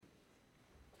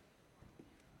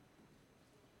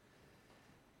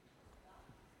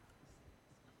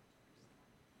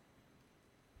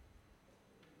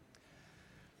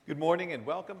Good morning and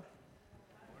welcome.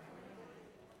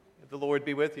 The Lord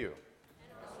be with you.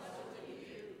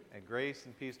 And grace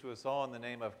and peace to us all in the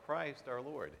name of Christ our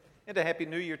Lord. And a happy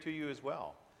new year to you as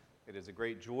well. It is a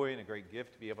great joy and a great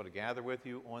gift to be able to gather with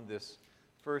you on this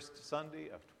first Sunday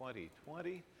of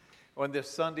 2020. On this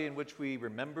Sunday in which we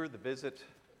remember the visit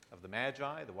of the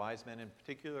Magi, the wise men in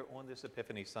particular, on this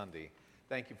Epiphany Sunday.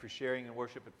 Thank you for sharing in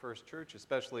worship at First Church,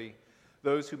 especially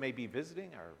those who may be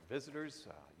visiting, our visitors.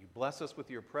 You bless us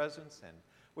with your presence, and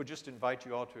we'll just invite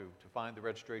you all to find the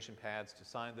registration pads to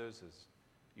sign those as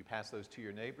you pass those to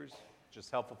your neighbors. Just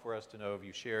helpful for us to know of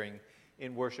you sharing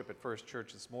in worship at First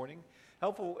Church this morning.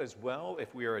 Helpful as well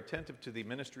if we are attentive to the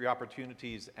ministry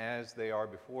opportunities as they are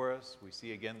before us. We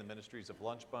see again the ministries of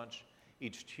Lunch Bunch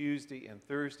each Tuesday and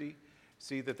Thursday.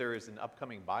 See that there is an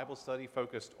upcoming Bible study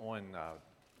focused on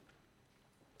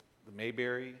the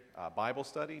Mayberry Bible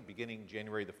study beginning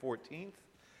January the 14th.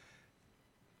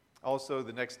 Also,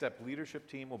 the Next Step leadership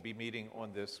team will be meeting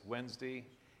on this Wednesday,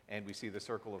 and we see the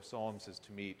Circle of Psalms is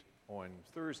to meet on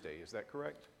Thursday. Is that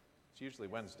correct? It's usually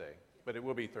Wednesday, but it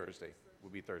will be Thursday. It will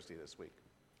be Thursday this week.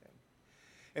 Okay.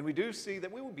 And we do see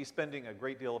that we will be spending a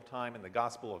great deal of time in the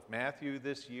Gospel of Matthew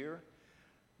this year.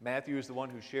 Matthew is the one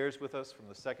who shares with us from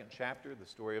the second chapter, the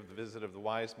story of the visit of the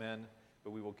wise men.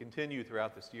 But we will continue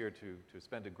throughout this year to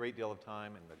spend a great deal of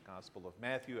time in the Gospel of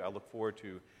Matthew. I look forward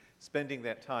to spending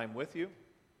that time with you.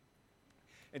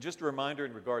 And just a reminder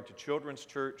in regard to Children's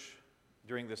Church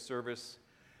during this service,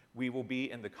 we will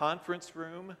be in the conference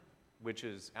room, which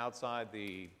is outside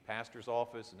the pastor's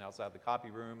office and outside the copy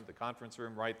room. The conference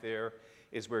room right there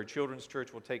is where Children's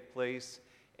Church will take place,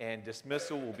 and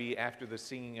dismissal will be after the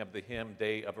singing of the hymn,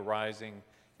 Day of Arising,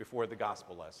 before the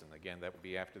gospel lesson. Again, that will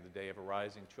be after the Day of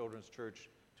Arising. Children's Church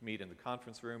to meet in the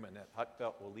conference room, and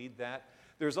Huckfelt will lead that.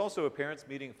 There's also a parents'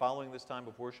 meeting following this time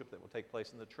of worship that will take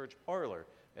place in the church parlor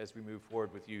as we move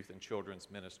forward with youth and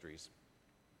children's ministries.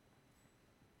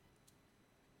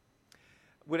 I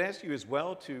would ask you as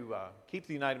well to keep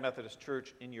the United Methodist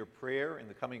Church in your prayer in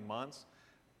the coming months.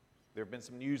 There have been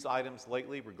some news items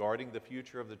lately regarding the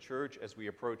future of the church as we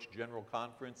approach General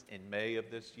Conference in May of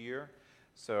this year.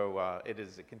 So it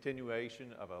is a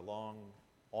continuation of a long,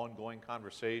 ongoing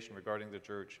conversation regarding the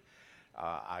church.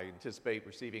 I anticipate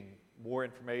receiving more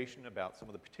information about some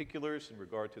of the particulars in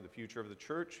regard to the future of the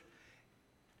church.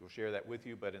 We'll share that with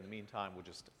you, but in the meantime, we'll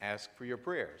just ask for your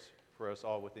prayers for us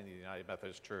all within the United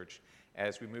Methodist Church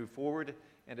as we move forward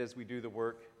and as we do the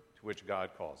work to which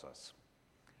God calls us.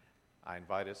 I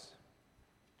invite us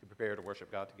to prepare to worship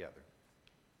God together.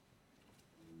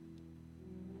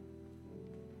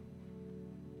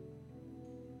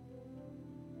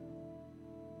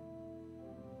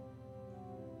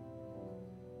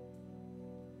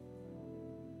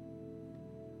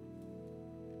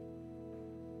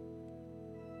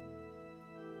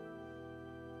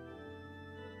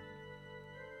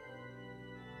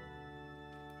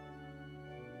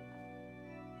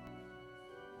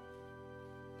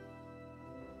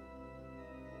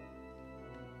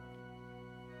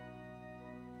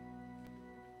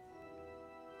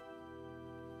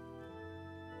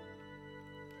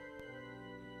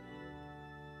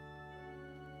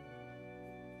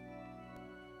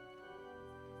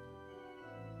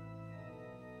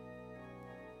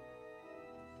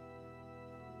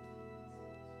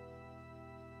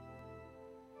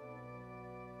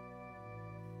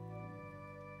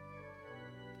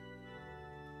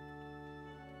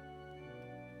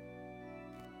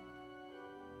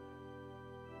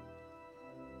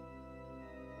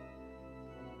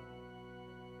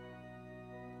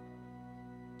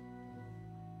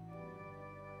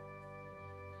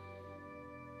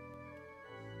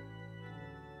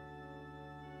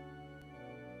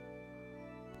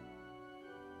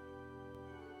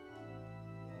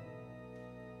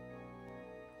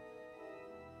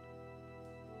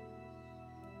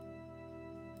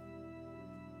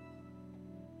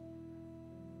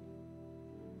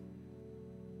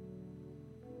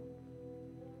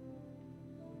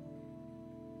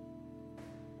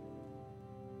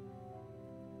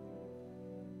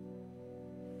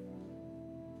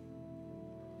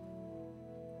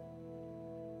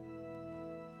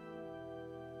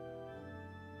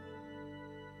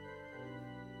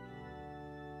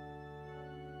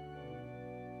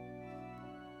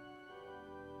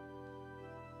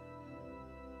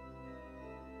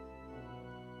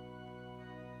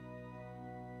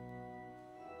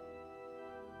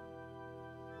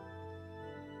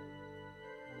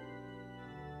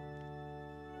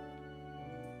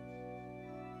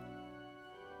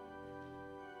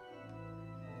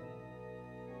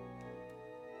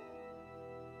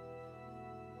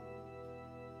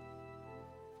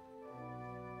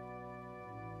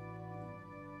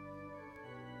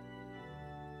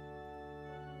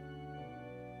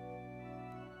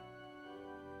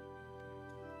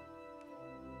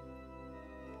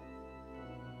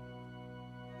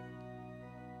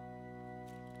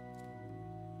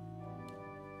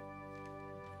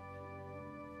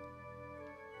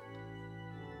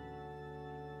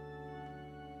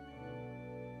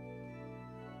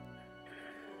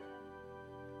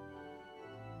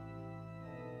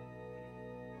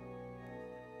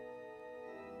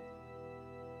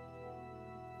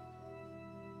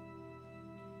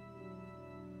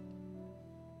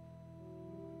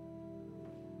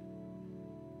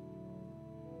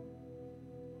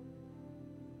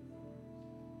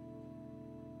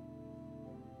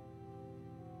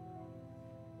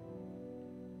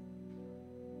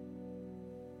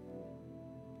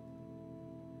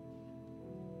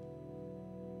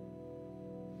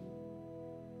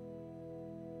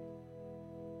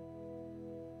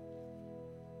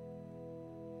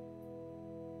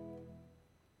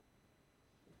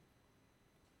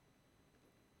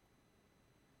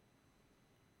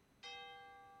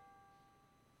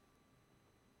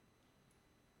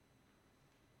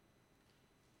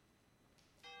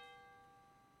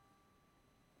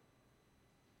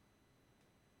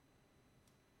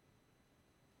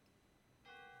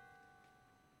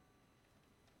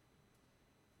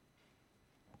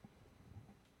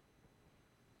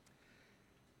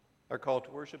 Our call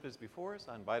to worship is before us.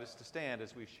 I invite us to stand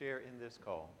as we share in this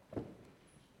call.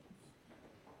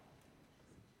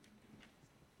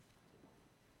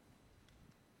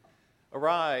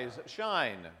 Arise,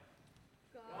 shine.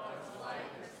 God's light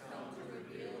has come to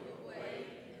reveal the way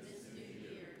in this new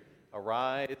year.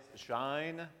 Arise,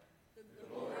 shine. The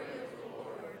glory of the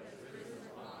Lord has risen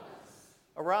upon us.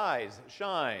 Arise,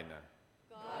 shine.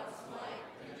 God's light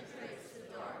penetrates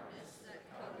the darkness that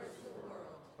covers the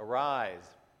world. Arise,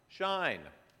 shine.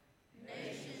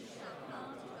 Nations shall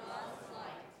come to God's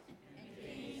light, and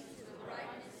kings to the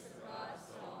brightness of God's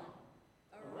dawn.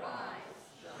 Arise,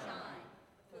 shine,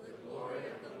 for the glory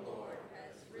of the Lord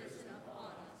has risen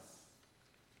upon us.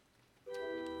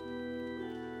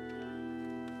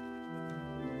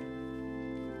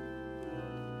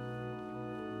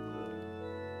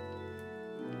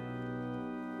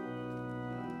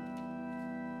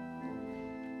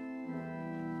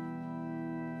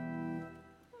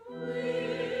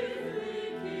 We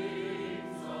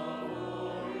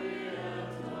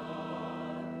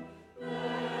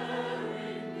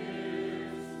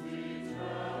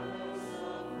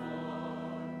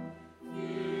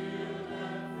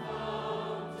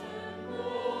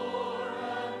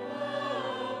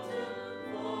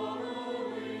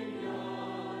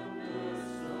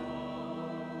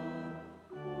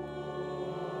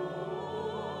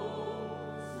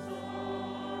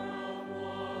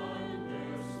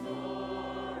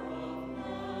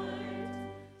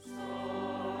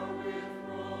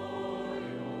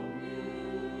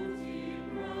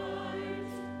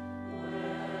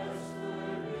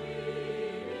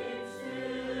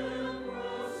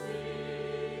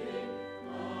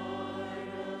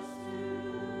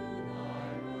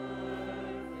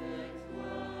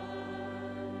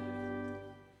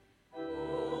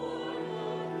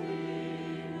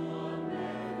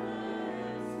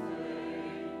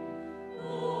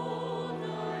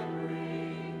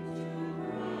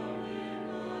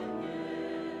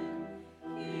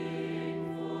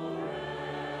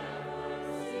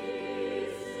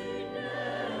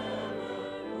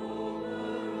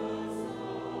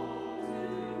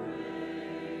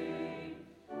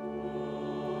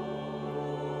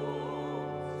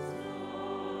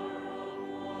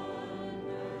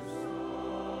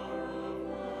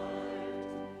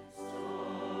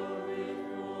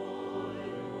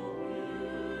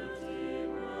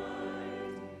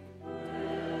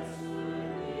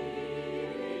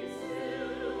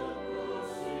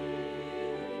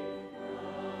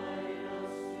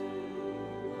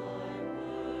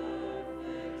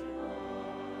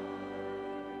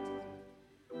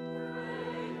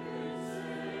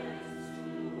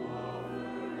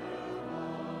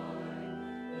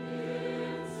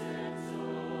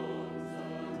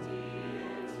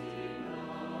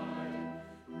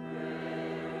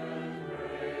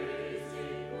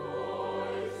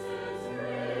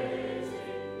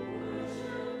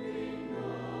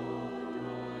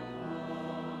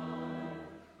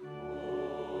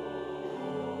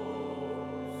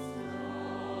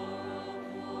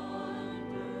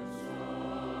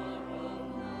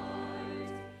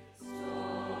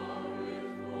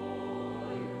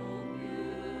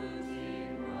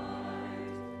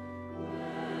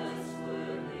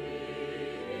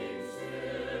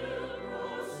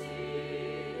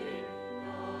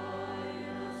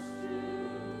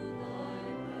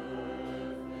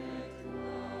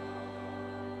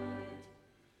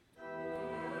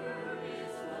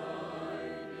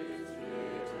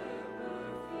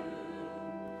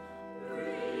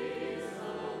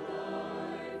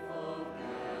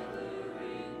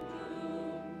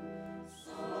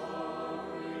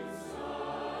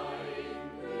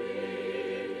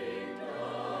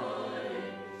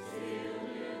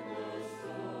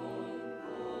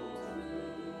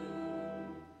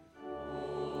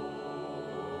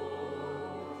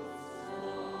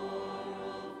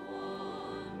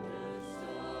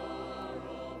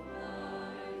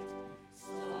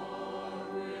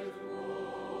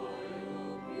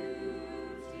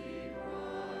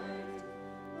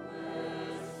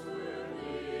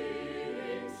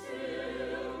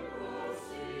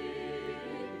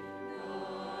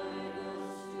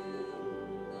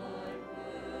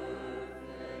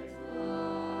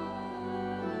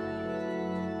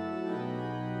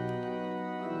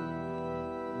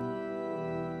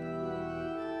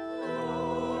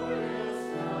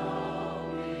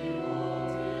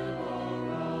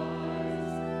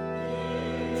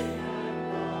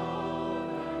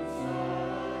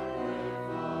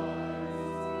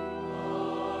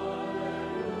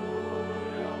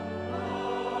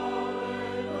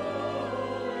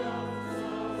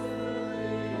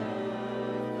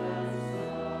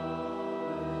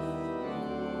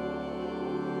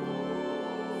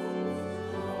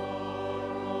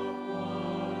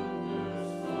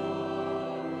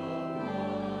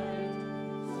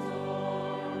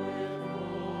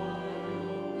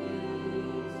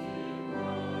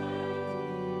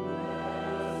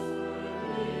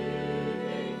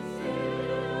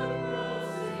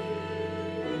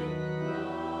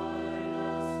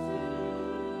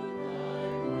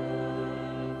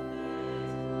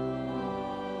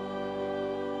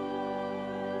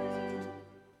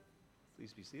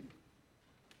seated.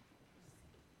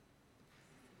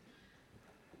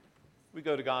 We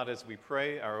go to God as we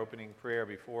pray, our opening prayer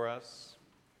before us.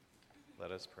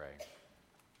 Let us pray.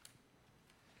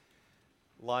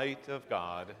 Light of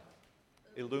God,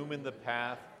 illumine the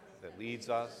path that leads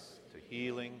us to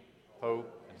healing,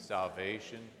 hope, and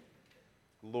salvation.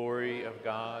 Glory of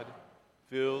God,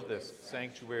 fill this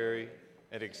sanctuary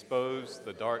and expose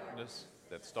the darkness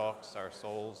that stalks our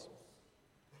souls.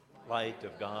 Light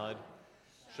of God,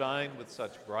 shine with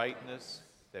such brightness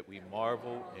that we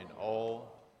marvel in awe.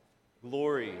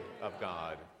 Glory of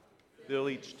God, fill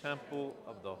each temple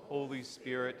of the Holy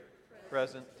Spirit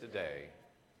present today.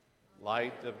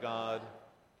 Light of God,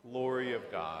 glory of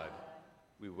God,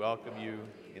 we welcome you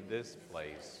in this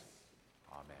place.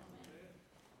 Amen.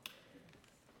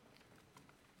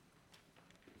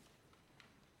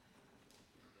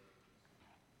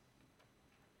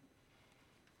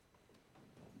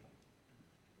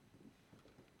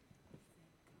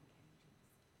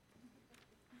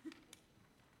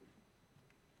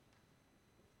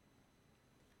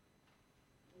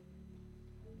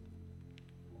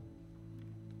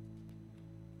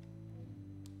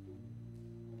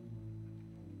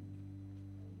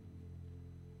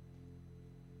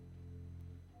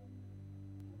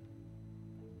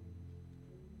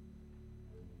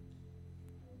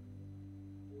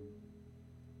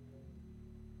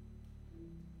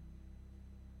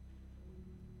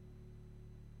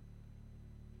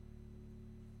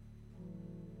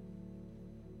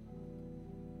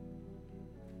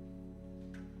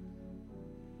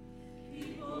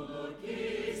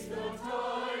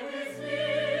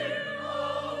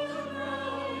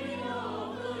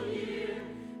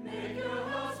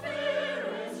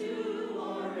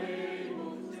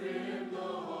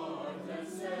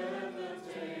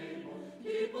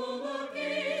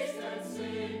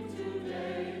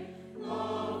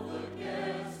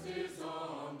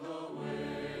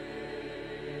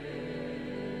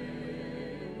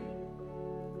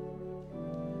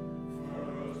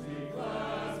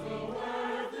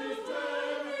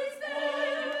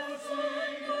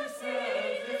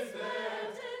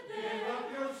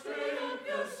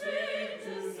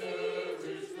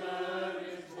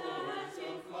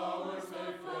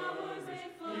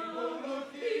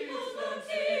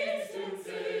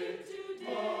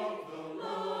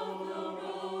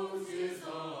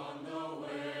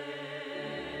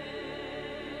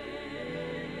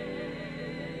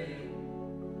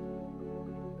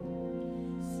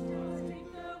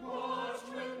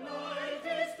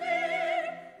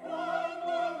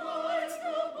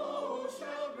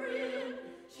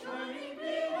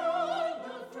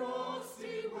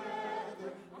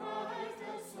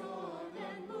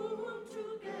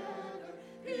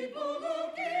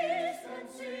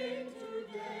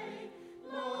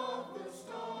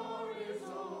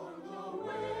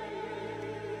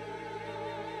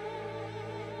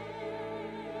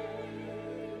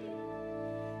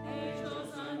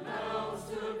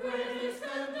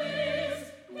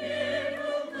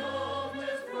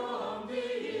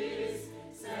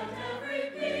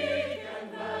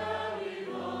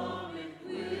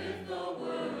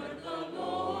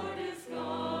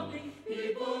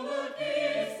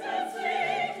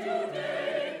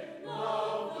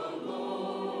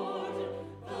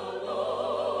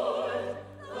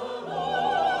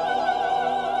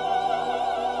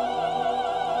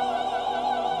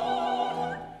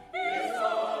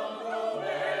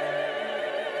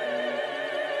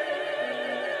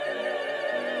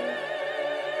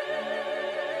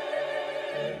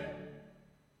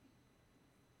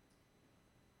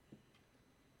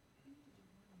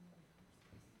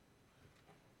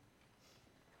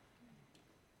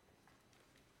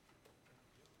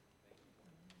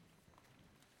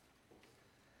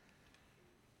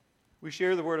 We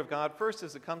share the Word of God first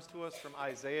as it comes to us from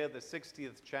Isaiah, the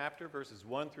 60th chapter, verses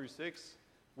 1 through 6.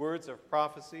 Words of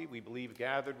prophecy, we believe,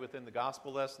 gathered within the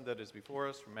gospel lesson that is before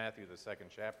us from Matthew, the 2nd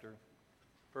chapter.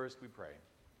 First, we pray.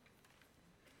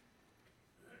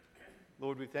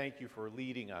 Lord, we thank you for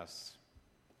leading us,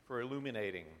 for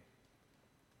illuminating,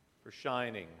 for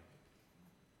shining,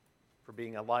 for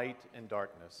being a light in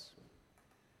darkness.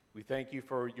 We thank you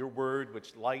for your word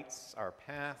which lights our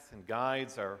path and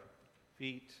guides our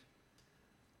feet.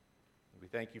 We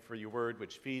thank you for your word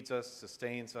which feeds us,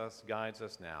 sustains us, guides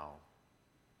us now.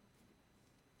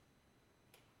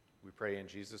 We pray in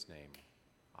Jesus' name.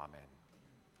 Amen.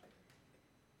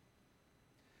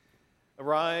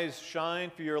 Arise,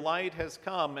 shine, for your light has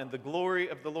come, and the glory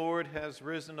of the Lord has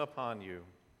risen upon you.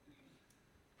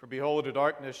 For behold, a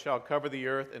darkness shall cover the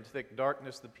earth, and thick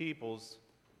darkness the peoples.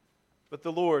 But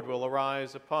the Lord will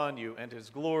arise upon you, and his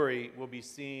glory will be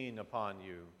seen upon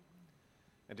you.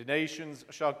 And the nations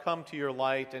shall come to your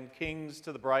light, and kings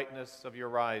to the brightness of your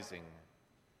rising.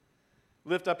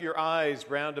 Lift up your eyes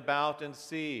round about and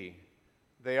see.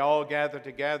 They all gather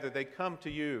together, they come to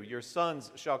you. Your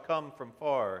sons shall come from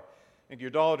far, and your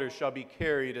daughters shall be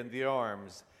carried in the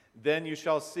arms. Then you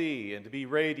shall see and be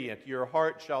radiant. Your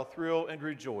heart shall thrill and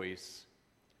rejoice,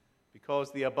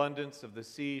 because the abundance of the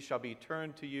sea shall be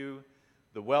turned to you.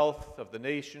 The wealth of the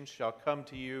nations shall come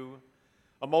to you.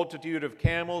 A multitude of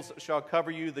camels shall cover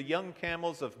you. The young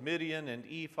camels of Midian and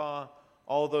Ephah,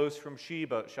 all those from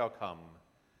Sheba shall come.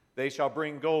 They shall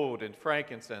bring gold and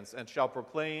frankincense and shall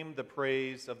proclaim the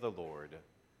praise of the Lord.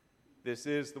 This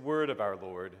is the word of our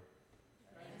Lord.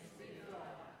 Thanks be to God.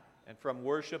 And from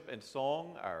worship and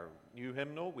song, our new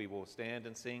hymnal, we will stand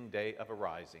and sing Day of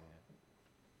Arising.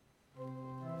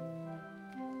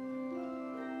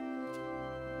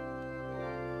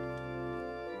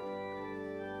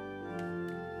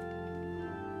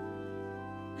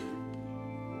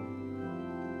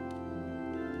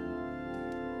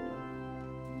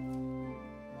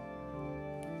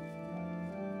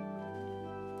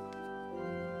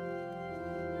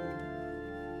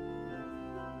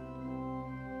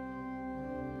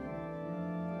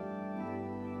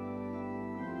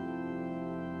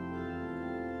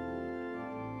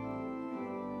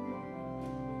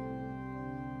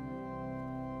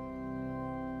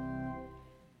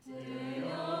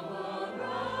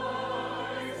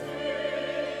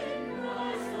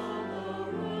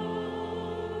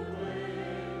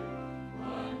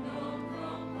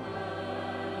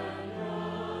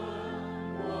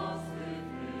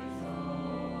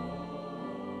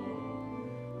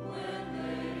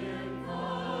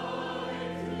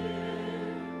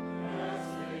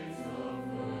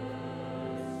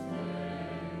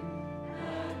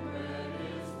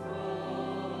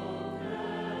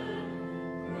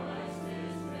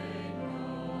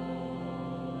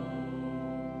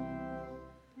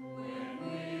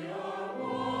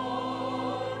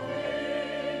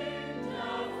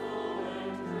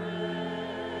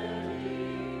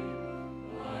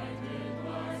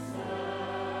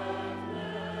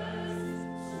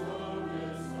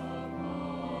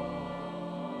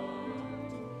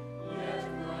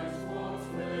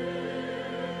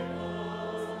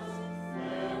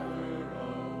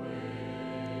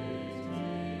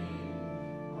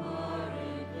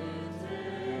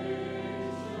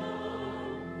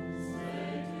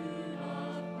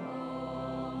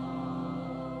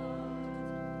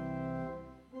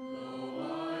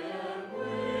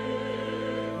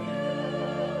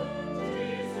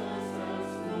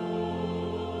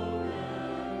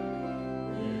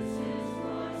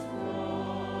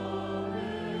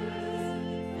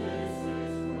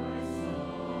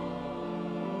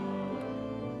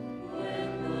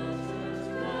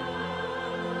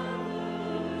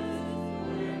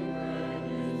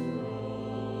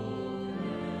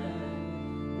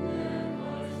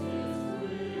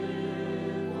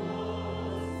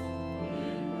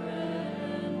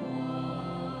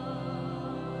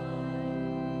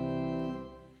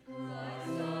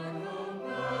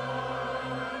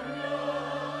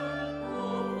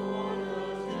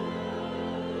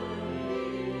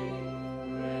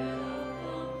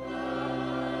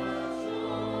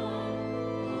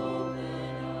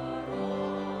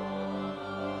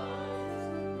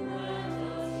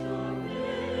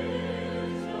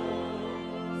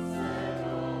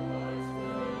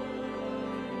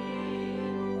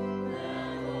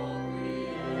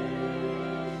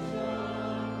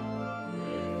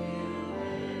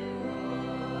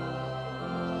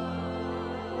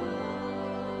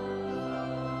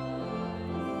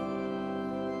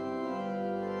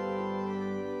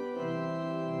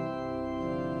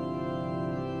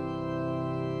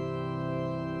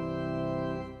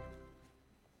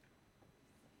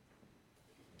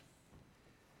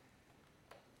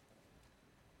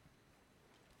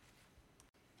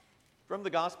 From the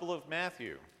Gospel of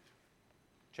Matthew,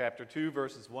 chapter 2,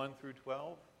 verses 1 through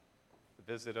 12,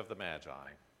 the visit of the Magi.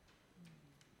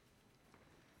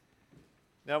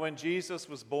 Now when Jesus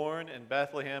was born in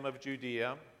Bethlehem of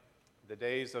Judea, the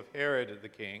days of Herod the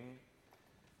king,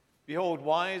 behold,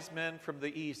 wise men from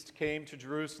the east came to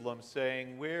Jerusalem,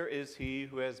 saying, "Where is he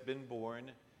who has been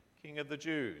born King of the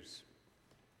Jews?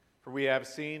 For we have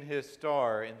seen his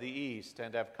star in the east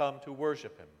and have come to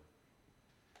worship him."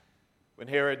 When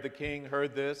Herod the king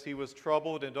heard this, he was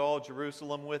troubled, and all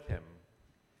Jerusalem with him.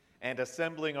 And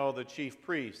assembling all the chief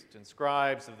priests and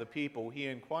scribes of the people, he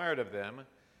inquired of them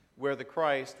where the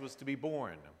Christ was to be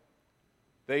born.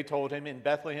 They told him, "In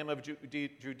Bethlehem of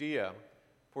Judea,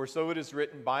 For so it is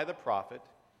written by the prophet,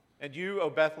 "And you, O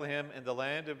Bethlehem, in the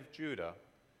land of Judah,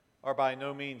 are by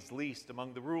no means least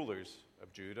among the rulers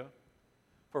of Judah.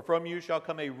 For from you shall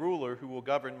come a ruler who will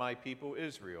govern my people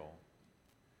Israel."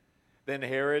 Then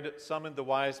Herod summoned the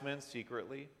wise men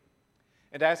secretly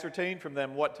and ascertained from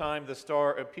them what time the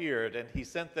star appeared, and he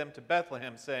sent them to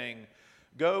Bethlehem, saying,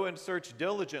 "Go and search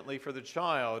diligently for the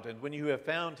child, and when you have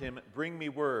found him, bring me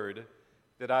word,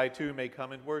 that I too may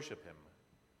come and worship him."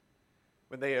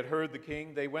 When they had heard the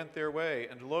king, they went their way,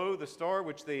 and lo, the star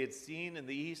which they had seen in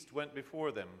the east went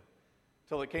before them,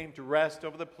 till it came to rest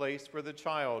over the place where the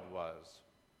child was.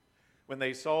 When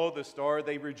they saw the star,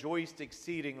 they rejoiced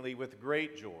exceedingly with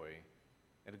great joy.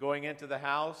 And going into the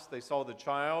house, they saw the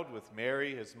child with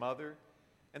Mary, his mother,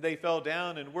 and they fell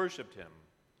down and worshipped him.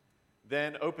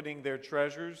 Then, opening their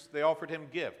treasures, they offered him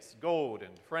gifts, gold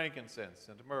and frankincense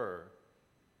and myrrh.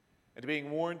 And being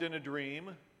warned in a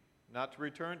dream not to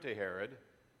return to Herod,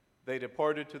 they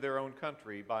departed to their own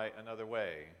country by another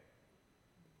way.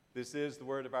 This is the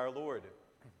word of our Lord.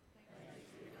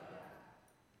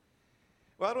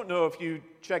 Well, I don't know if you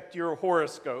checked your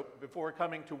horoscope before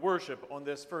coming to worship on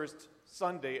this first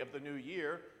Sunday of the new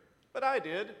year, but I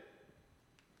did.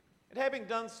 And having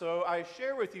done so, I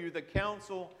share with you the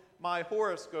counsel my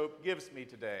horoscope gives me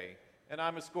today. And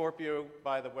I'm a Scorpio,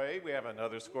 by the way. We have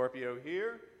another Scorpio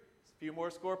here. A few more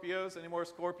Scorpios. Any more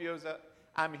Scorpios?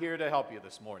 I'm here to help you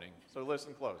this morning, so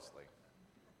listen closely.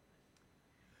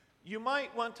 You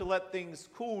might want to let things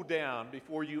cool down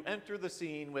before you enter the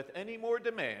scene with any more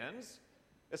demands,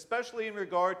 especially in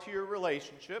regard to your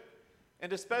relationship,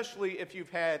 and especially if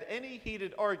you've had any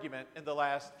heated argument in the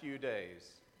last few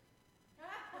days.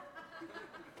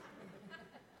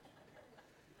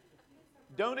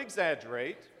 Don't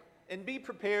exaggerate, and be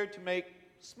prepared to make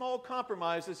small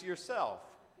compromises yourself,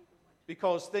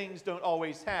 because things don't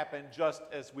always happen just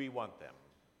as we want them.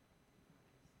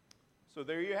 So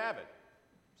there you have it,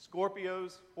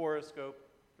 Scorpio's horoscope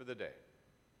for the day.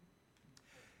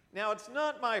 Now, it's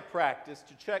not my practice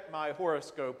to check my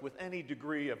horoscope with any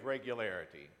degree of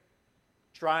regularity,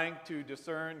 trying to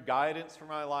discern guidance for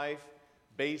my life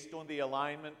based on the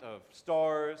alignment of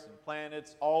stars and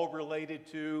planets, all related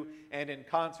to and in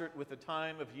concert with the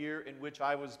time of year in which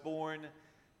I was born.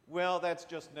 Well, that's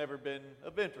just never been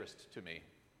of interest to me.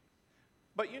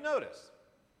 But you notice,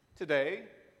 today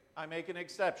I make an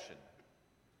exception.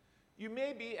 You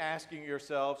may be asking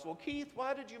yourselves, well, Keith,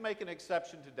 why did you make an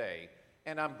exception today?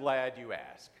 And I'm glad you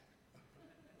asked.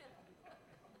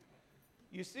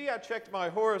 You see, I checked my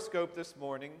horoscope this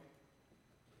morning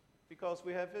because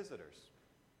we have visitors.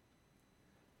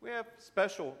 We have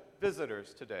special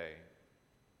visitors today.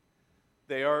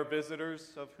 They are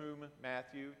visitors of whom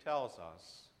Matthew tells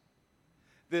us.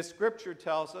 This scripture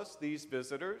tells us these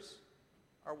visitors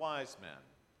are wise men.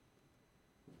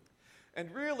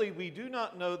 And really, we do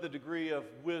not know the degree of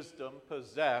wisdom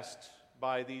possessed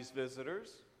by these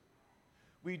visitors.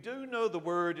 We do know the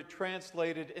word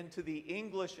translated into the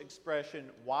English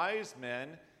expression wise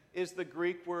men is the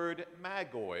Greek word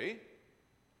magoi.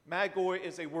 Magoi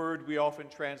is a word we often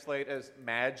translate as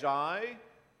magi,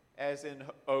 as in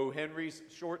O. Henry's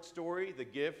short story, The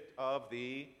Gift of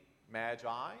the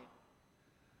Magi.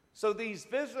 So these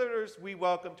visitors we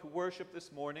welcome to worship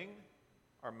this morning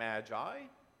are magi.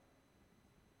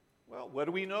 Well, what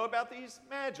do we know about these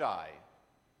magi?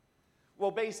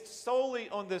 Well, based solely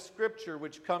on this scripture,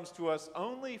 which comes to us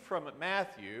only from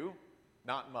Matthew,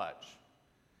 not much.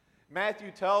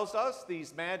 Matthew tells us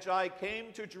these magi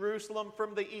came to Jerusalem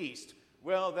from the east.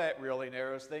 Well, that really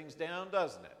narrows things down,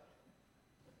 doesn't it?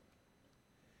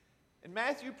 And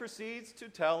Matthew proceeds to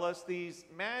tell us these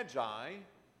magi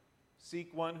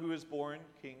seek one who is born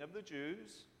King of the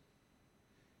Jews.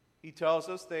 He tells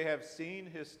us they have seen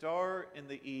his star in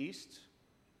the east.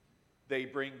 They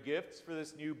bring gifts for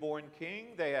this newborn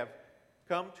king. They have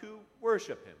come to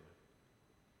worship him.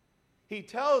 He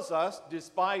tells us,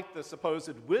 despite the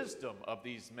supposed wisdom of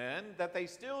these men, that they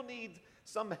still need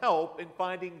some help in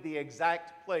finding the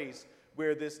exact place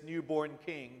where this newborn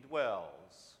king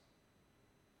dwells.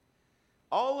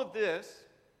 All of this,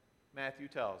 Matthew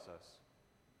tells us.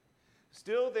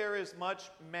 Still, there is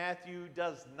much Matthew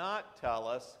does not tell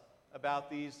us about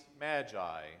these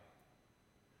magi.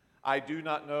 I do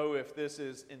not know if this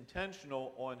is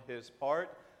intentional on his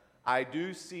part. I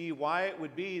do see why it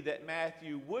would be that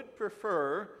Matthew would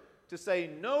prefer to say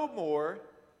no more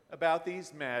about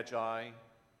these magi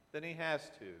than he has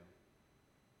to.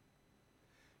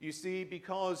 You see,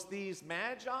 because these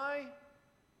magi,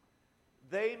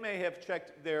 they may have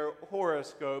checked their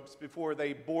horoscopes before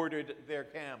they boarded their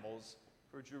camels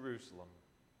for Jerusalem.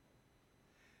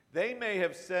 They may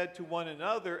have said to one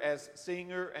another, as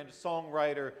singer and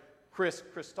songwriter Chris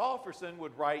Christopherson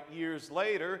would write years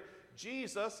later,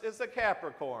 Jesus is a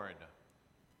Capricorn.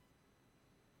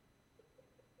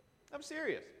 I'm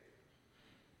serious.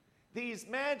 These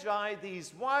magi,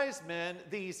 these wise men,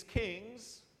 these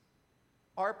kings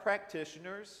are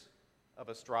practitioners of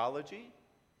astrology,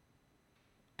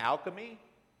 alchemy,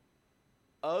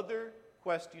 other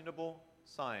questionable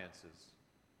sciences.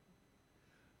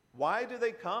 Why do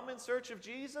they come in search of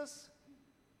Jesus?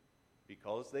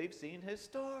 Because they've seen his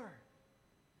star.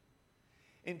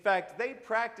 In fact, they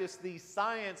practice these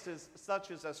sciences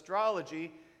such as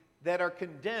astrology that are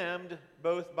condemned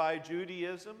both by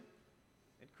Judaism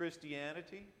and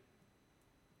Christianity.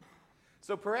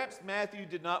 So perhaps Matthew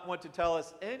did not want to tell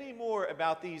us any more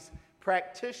about these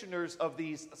practitioners of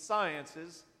these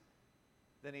sciences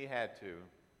than he had to.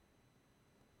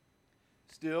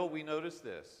 Still, we notice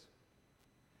this.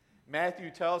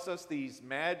 Matthew tells us these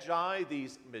magi,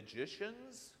 these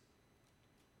magicians,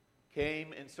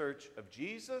 came in search of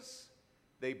Jesus.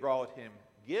 They brought him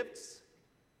gifts.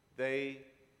 They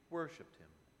worshiped him.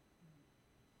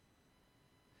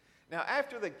 Now,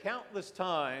 after the countless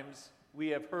times we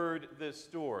have heard this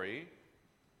story,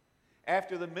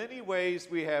 after the many ways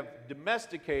we have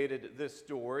domesticated this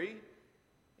story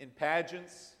in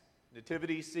pageants,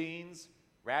 nativity scenes,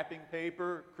 wrapping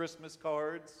paper, Christmas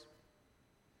cards,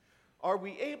 are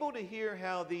we able to hear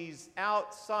how these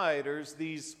outsiders,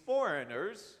 these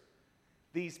foreigners,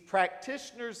 these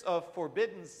practitioners of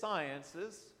forbidden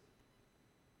sciences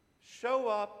show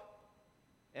up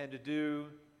and do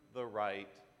the right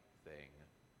thing?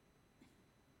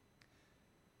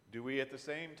 Do we at the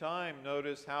same time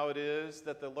notice how it is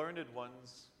that the learned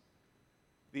ones,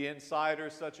 the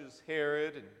insiders such as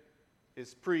Herod and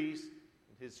his priests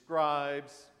and his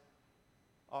scribes,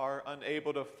 are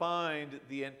unable to find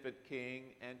the infant king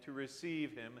and to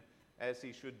receive him as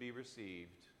he should be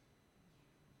received?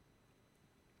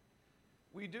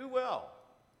 We do well.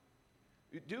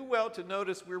 We do well to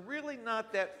notice we're really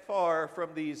not that far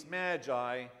from these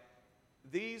magi,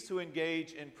 these who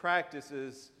engage in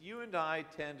practices you and I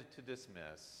tend to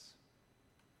dismiss.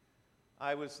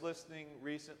 I was listening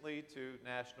recently to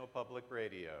National Public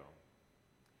Radio.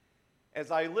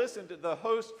 As I listened, the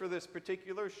host for this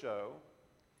particular show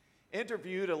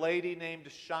interviewed a lady named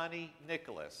Chani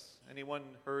Nicholas. Anyone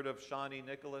heard of Chani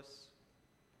Nicholas?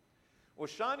 Well,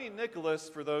 Chani Nicholas,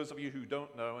 for those of you who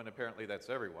don't know, and apparently that's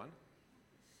everyone,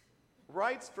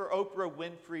 writes for Oprah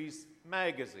Winfrey's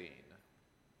magazine.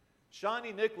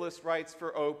 Chani Nicholas writes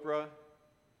for Oprah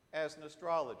as an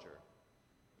astrologer.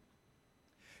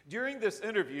 During this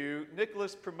interview,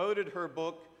 Nicholas promoted her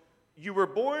book, You Were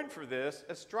Born for This: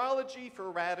 Astrology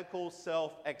for Radical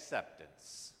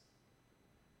Self-Acceptance.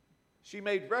 She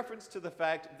made reference to the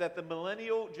fact that the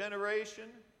millennial generation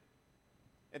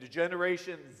and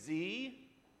Generation Z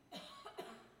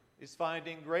is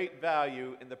finding great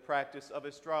value in the practice of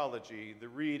astrology, the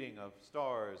reading of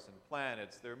stars and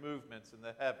planets, their movements in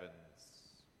the heavens.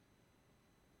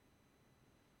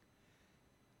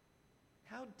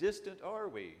 How distant are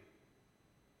we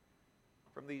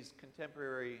from these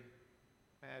contemporary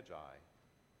magi?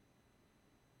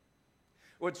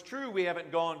 Well, it's true we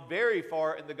haven't gone very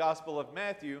far in the Gospel of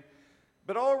Matthew,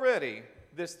 but already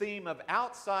this theme of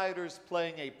outsiders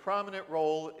playing a prominent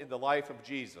role in the life of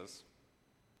Jesus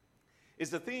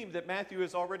is a theme that Matthew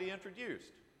has already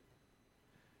introduced.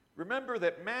 Remember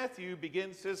that Matthew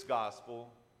begins his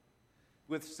Gospel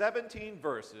with 17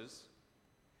 verses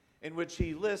in which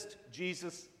he lists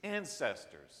Jesus'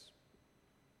 ancestors.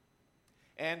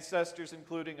 Ancestors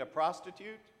including a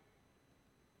prostitute,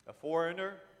 a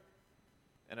foreigner,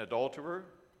 an adulterer,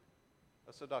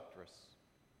 a seductress.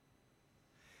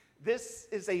 This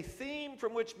is a theme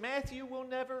from which Matthew will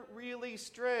never really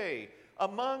stray.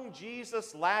 Among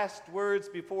Jesus' last words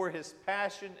before his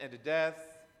passion and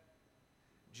death,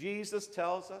 Jesus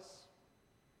tells us,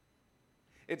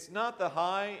 it's not the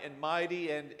high and mighty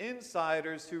and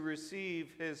insiders who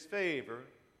receive his favor,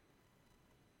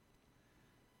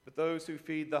 but those who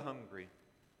feed the hungry,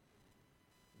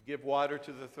 give water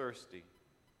to the thirsty,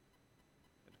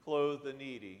 clothe the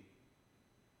needy,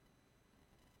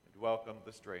 and welcome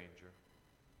the stranger.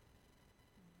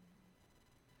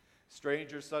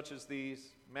 Strangers such as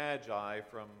these magi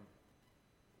from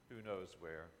who knows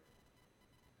where.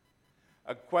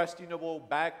 A questionable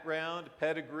background,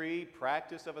 pedigree,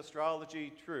 practice of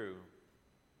astrology, true.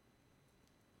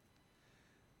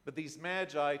 But these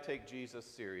magi take Jesus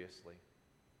seriously.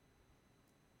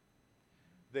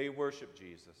 They worship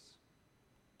Jesus.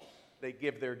 They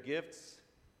give their gifts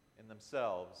and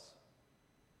themselves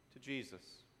to Jesus.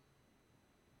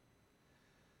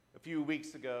 A few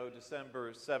weeks ago,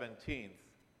 December 17th,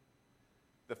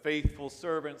 the faithful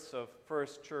servants of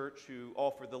First Church who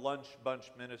offered the Lunch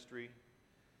Bunch ministry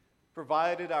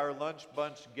provided our Lunch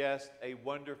Bunch guest a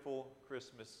wonderful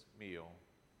Christmas meal.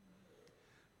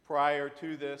 Prior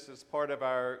to this, as part of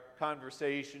our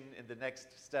conversation in the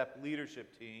Next Step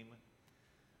leadership team,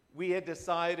 we had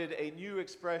decided a new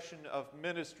expression of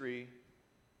ministry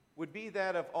would be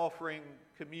that of offering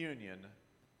communion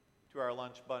to our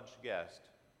Lunch Bunch guest.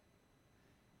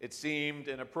 It seemed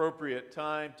an appropriate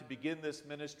time to begin this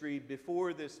ministry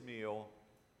before this meal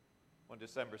on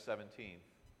December 17th.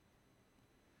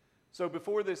 So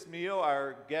before this meal,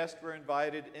 our guests were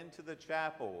invited into the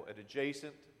chapel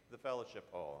adjacent to the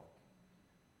fellowship hall.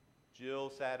 Jill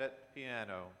sat at the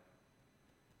piano.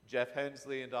 Jeff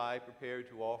Hensley and I prepared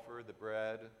to offer the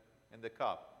bread and the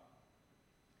cup.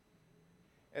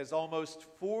 As almost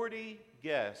 40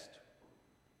 guests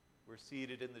were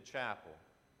seated in the chapel,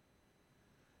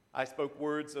 I spoke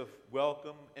words of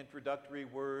welcome, introductory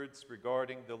words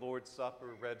regarding the Lord's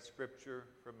Supper, read scripture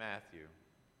from Matthew.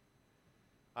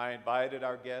 I invited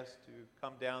our guests to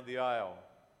come down the aisle,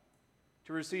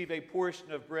 to receive a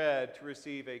portion of bread, to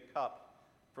receive a cup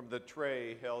from the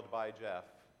tray held by Jeff.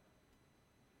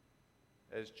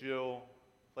 As Jill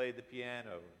played the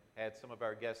piano, had some of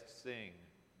our guests sing,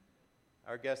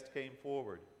 our guests came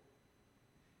forward.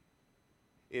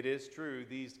 It is true,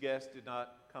 these guests did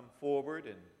not come forward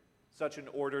in such an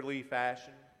orderly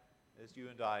fashion as you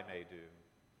and I may do.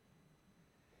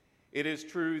 It is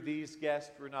true, these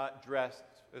guests were not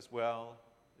dressed as well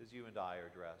as you and I are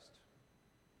dressed.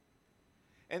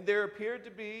 And there appeared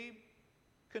to be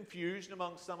confusion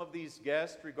among some of these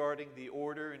guests regarding the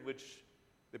order in which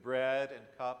the bread and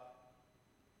cup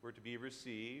were to be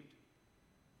received.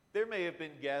 There may have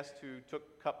been guests who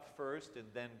took cup first and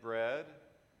then bread.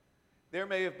 There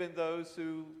may have been those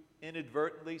who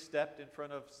inadvertently stepped in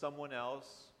front of someone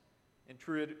else,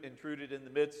 intruded in the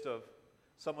midst of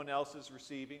someone else's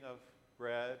receiving of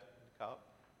bread and cup.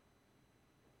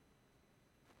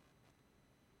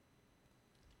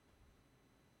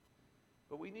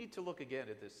 But we need to look again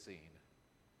at this scene.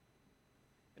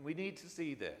 And we need to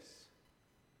see this.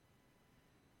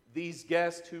 These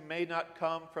guests who may not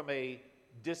come from a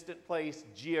distant place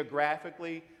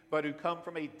geographically, but who come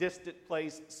from a distant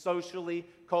place socially,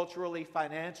 culturally,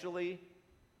 financially,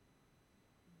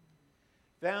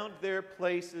 found their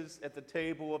places at the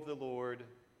table of the Lord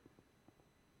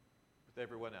with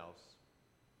everyone else.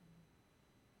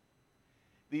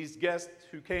 These guests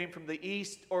who came from the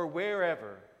east or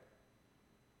wherever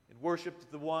and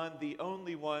worshiped the one, the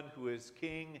only one who is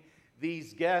King,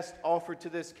 these guests offered to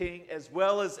this King, as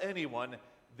well as anyone,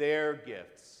 their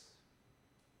gifts.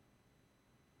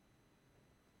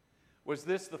 Was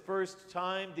this the first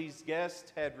time these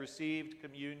guests had received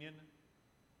communion?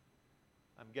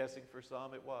 I'm guessing for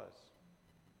some it was.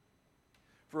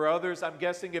 For others, I'm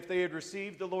guessing if they had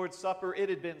received the Lord's Supper, it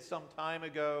had been some time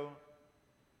ago.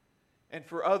 And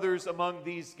for others among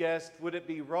these guests, would it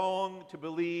be wrong to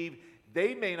believe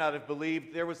they may not have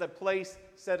believed there was a place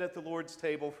set at the Lord's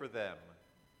table for them?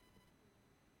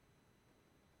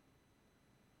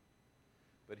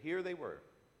 But here they were,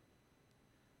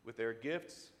 with their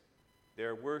gifts,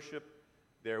 their worship,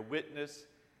 their witness,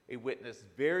 a witness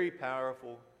very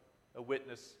powerful, a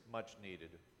witness much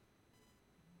needed.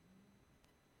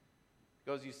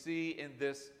 Because you see, in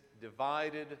this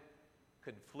divided,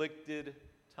 conflicted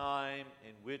time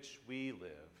in which we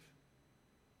live,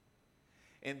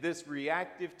 in this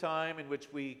reactive time in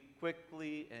which we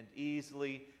quickly and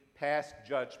easily pass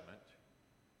judgment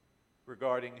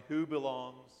regarding who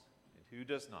belongs and who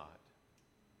does not,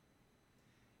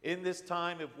 in this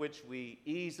time of which we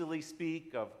easily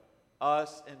speak of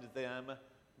us and them,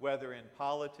 whether in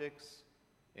politics,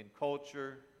 in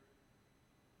culture,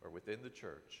 or within the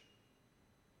church,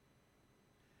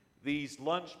 these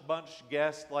lunch bunch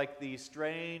guests, like these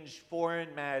strange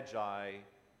foreign magi,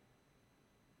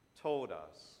 told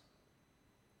us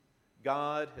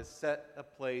God has set a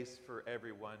place for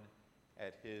everyone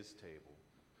at his table.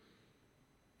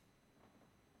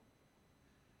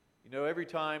 You know, every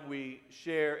time we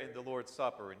share in the Lord's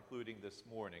Supper, including this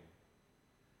morning,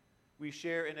 we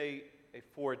share in a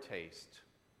foretaste,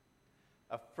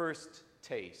 a first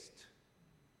taste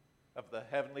of the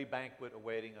heavenly banquet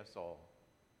awaiting us all.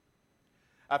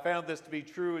 I found this to be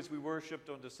true as we worshiped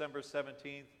on December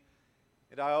 17th,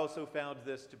 and I also found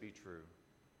this to be true.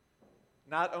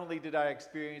 Not only did I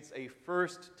experience a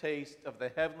first taste of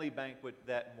the heavenly banquet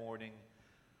that morning,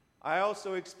 I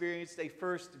also experienced a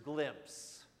first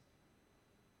glimpse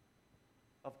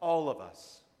of all of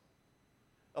us,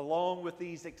 along with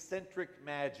these eccentric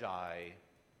magi,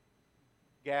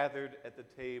 gathered at the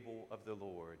table of the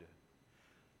Lord.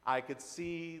 I could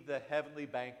see the heavenly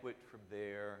banquet from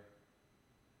there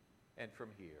and from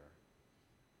here.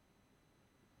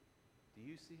 Do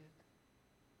you see it?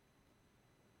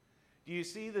 Do you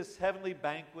see this heavenly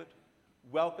banquet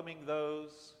welcoming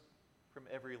those from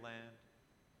every land?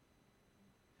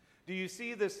 Do you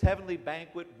see this heavenly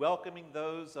banquet welcoming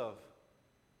those of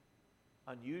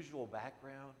unusual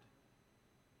background?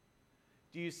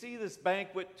 Do you see this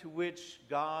banquet to which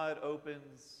God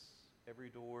opens every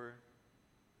door?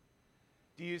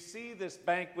 Do you see this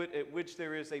banquet at which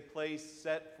there is a place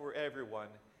set for everyone,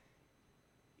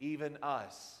 even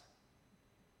us?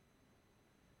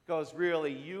 Because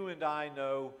really, you and I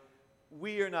know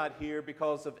we are not here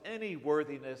because of any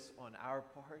worthiness on our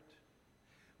part.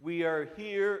 We are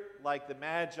here like the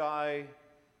Magi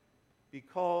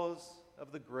because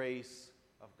of the grace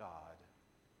of God.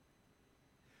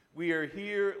 We are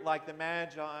here like the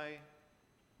Magi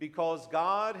because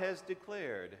God has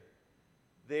declared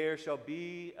there shall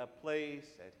be a place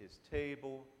at his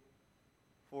table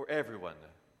for everyone,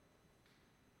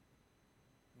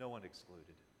 no one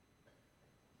excluded.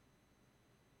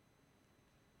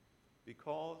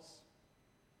 Because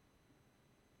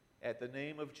at the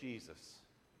name of Jesus,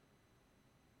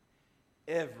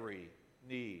 every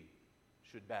knee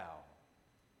should bow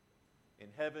in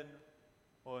heaven,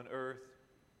 on earth,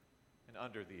 and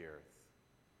under the earth.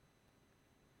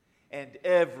 And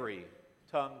every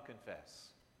tongue confess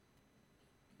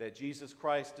that Jesus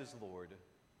Christ is Lord,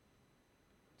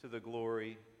 to the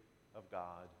glory of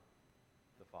God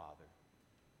the Father.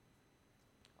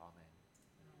 Amen.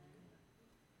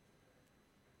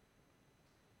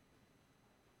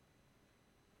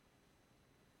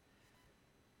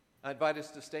 I invite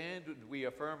us to stand and we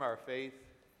affirm our faith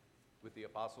with the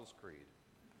Apostles' Creed.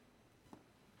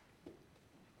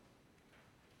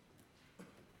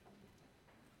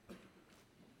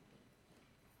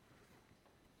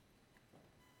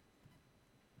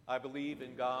 I believe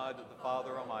in God, the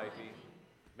Father Almighty,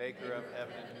 maker of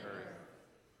heaven and earth,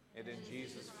 and in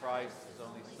Jesus Christ, his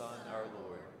only Son, our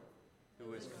Lord,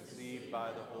 who was conceived by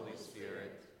the Holy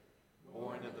Spirit,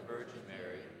 born of the Virgin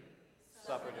Mary,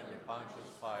 suffered under Pontius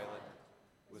Pilate,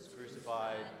 was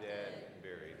crucified, dead, and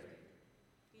buried.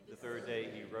 The third day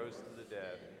he rose from the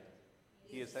dead.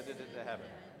 He ascended into heaven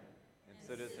and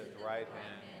sitteth at the right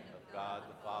hand of God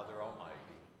the Father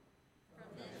Almighty. From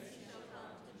thence he shall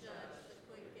come to judge the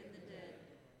quick and the dead.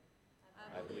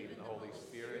 I believe in the Holy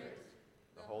Spirit,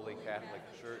 the Holy Catholic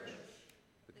Church,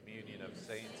 the communion of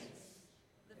saints,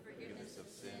 the forgiveness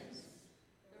of sins,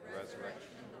 the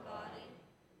resurrection of the body,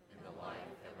 and the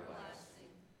life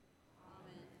everlasting.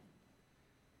 Amen.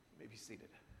 You may be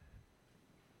seated.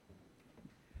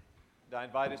 And I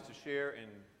invite us to share in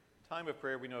time of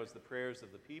prayer we know as the prayers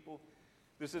of the people.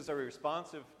 This is a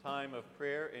responsive time of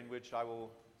prayer in which I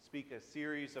will speak a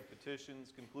series of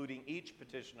petitions, concluding each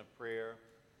petition of prayer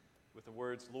with the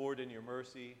words, Lord, in your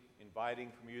mercy,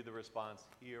 inviting from you the response,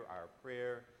 hear our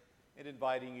prayer, and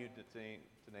inviting you to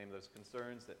name those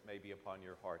concerns that may be upon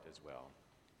your heart as well.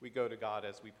 We go to God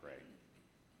as we pray.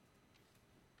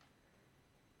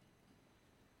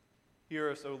 Hear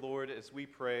us, O Lord, as we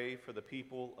pray for the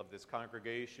people of this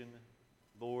congregation.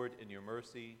 Lord, in your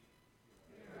mercy,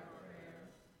 Hear our prayer.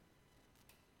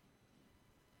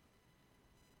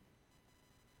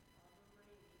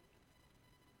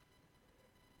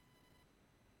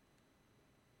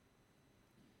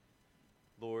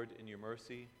 Lord, in your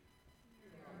mercy.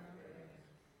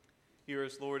 Hear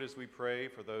us, Lord, as we pray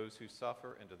for those who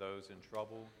suffer and to those in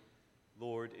trouble.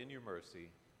 Lord, in your mercy.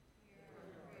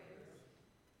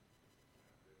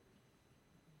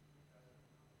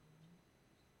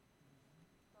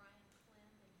 Brian Flynn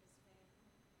and his family.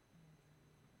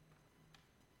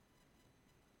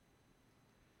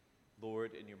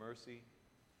 Lord, in your mercy.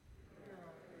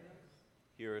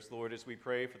 Hear us, Lord, as we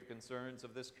pray for the concerns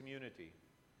of this community.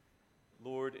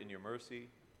 Lord, in your mercy.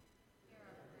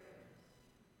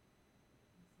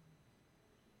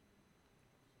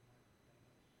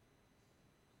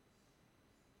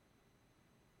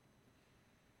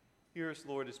 Hear us,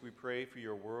 Lord, as we pray for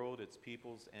your world, its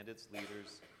peoples, and its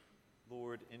leaders.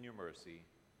 Lord, in your mercy.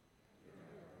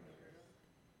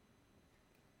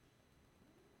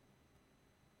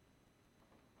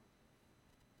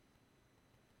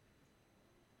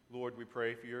 Lord, we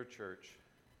pray for your church,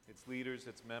 its leaders,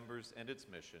 its members, and its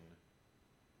mission.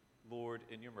 Lord,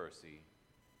 in your mercy.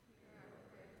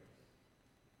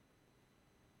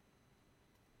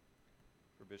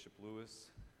 For Bishop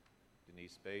Lewis,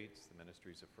 Denise Bates, the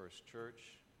ministries of First Church,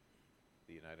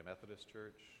 the United Methodist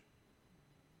Church.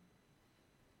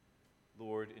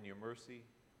 Lord, in your mercy.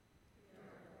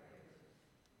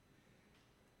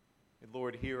 And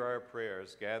Lord, hear our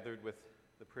prayers gathered with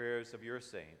the prayers of your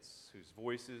saints, whose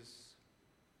voices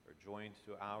are joined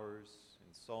to ours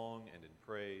in song and in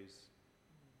praise,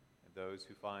 and those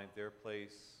who find their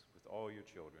place with all your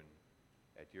children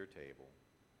at your table.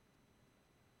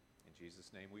 In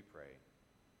Jesus' name we pray.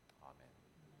 Amen.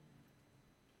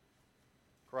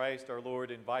 Christ our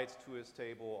Lord invites to his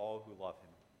table all who love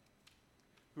him,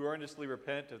 who earnestly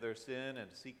repent of their sin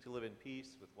and seek to live in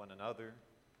peace with one another.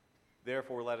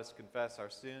 Therefore, let us confess our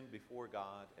sin before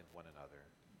God and one another.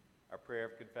 Our prayer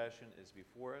of confession is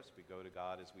before us. We go to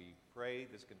God as we pray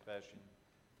this confession,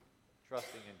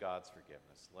 trusting in God's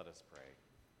forgiveness. Let us pray.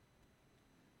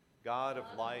 God of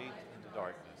light into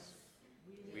darkness,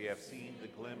 we have seen the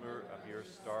glimmer of your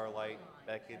starlight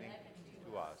beckoning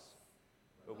to us,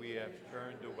 but we have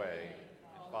turned away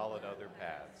and followed other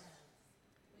paths.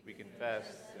 We confess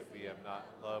that we have not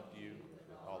loved you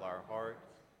with all our heart,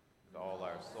 with all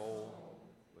our soul,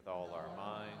 with all our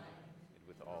mind, and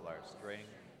with all our strength.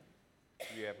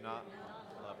 We have not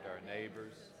loved our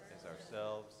neighbors as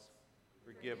ourselves.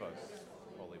 Forgive us,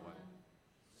 Holy One.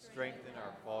 Strengthen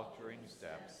our faltering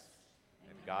steps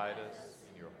and guide us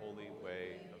in your holy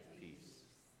way of peace.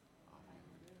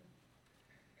 Amen.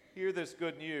 Hear this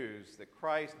good news that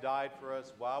Christ died for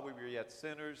us while we were yet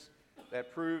sinners.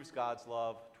 That proves God's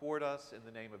love toward us. In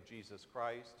the name of Jesus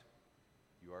Christ,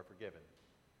 you are forgiven.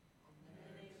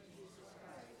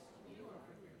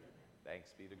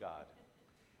 Thanks be to God.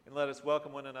 And let us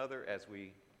welcome one another as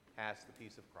we pass the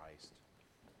peace of Christ.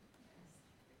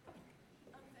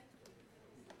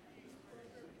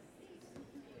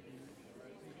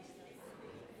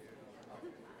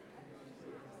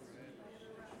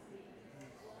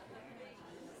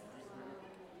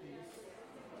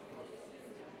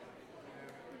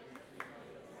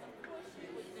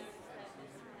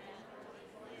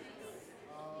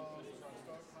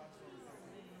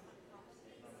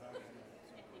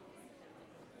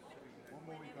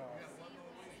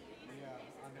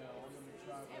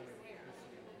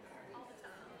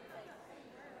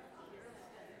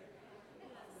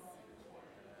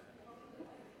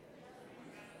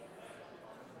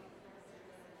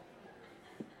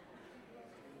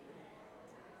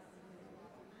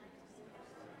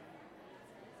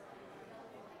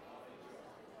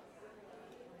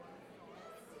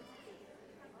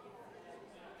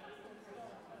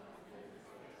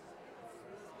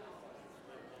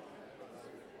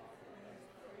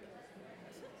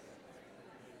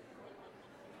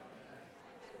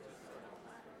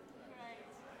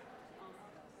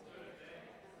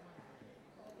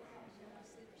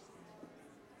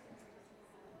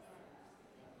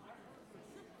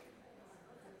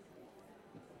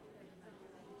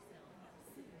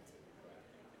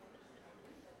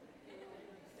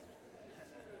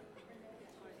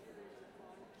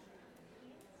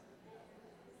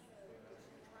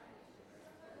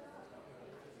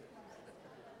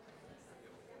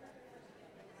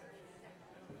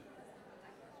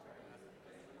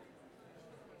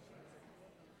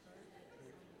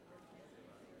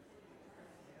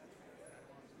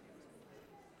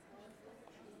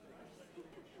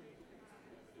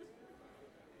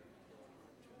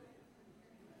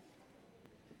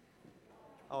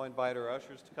 I'll invite our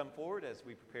ushers to come forward as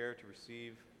we prepare to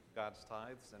receive God's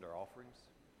tithes and our offerings.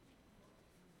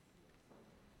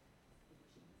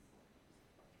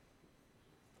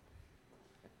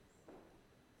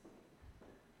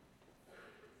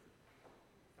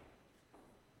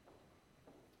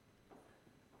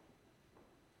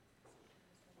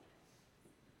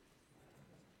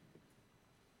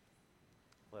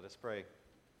 Let us pray.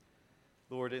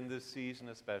 Lord, in this season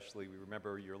especially, we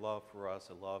remember your love for us,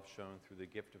 a love shown through the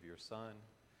gift of your Son.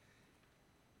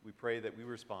 We pray that we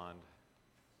respond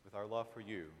with our love for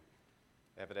you,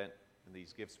 evident in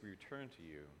these gifts we return to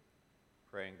you,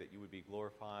 praying that you would be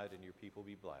glorified and your people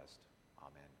be blessed.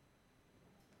 Amen.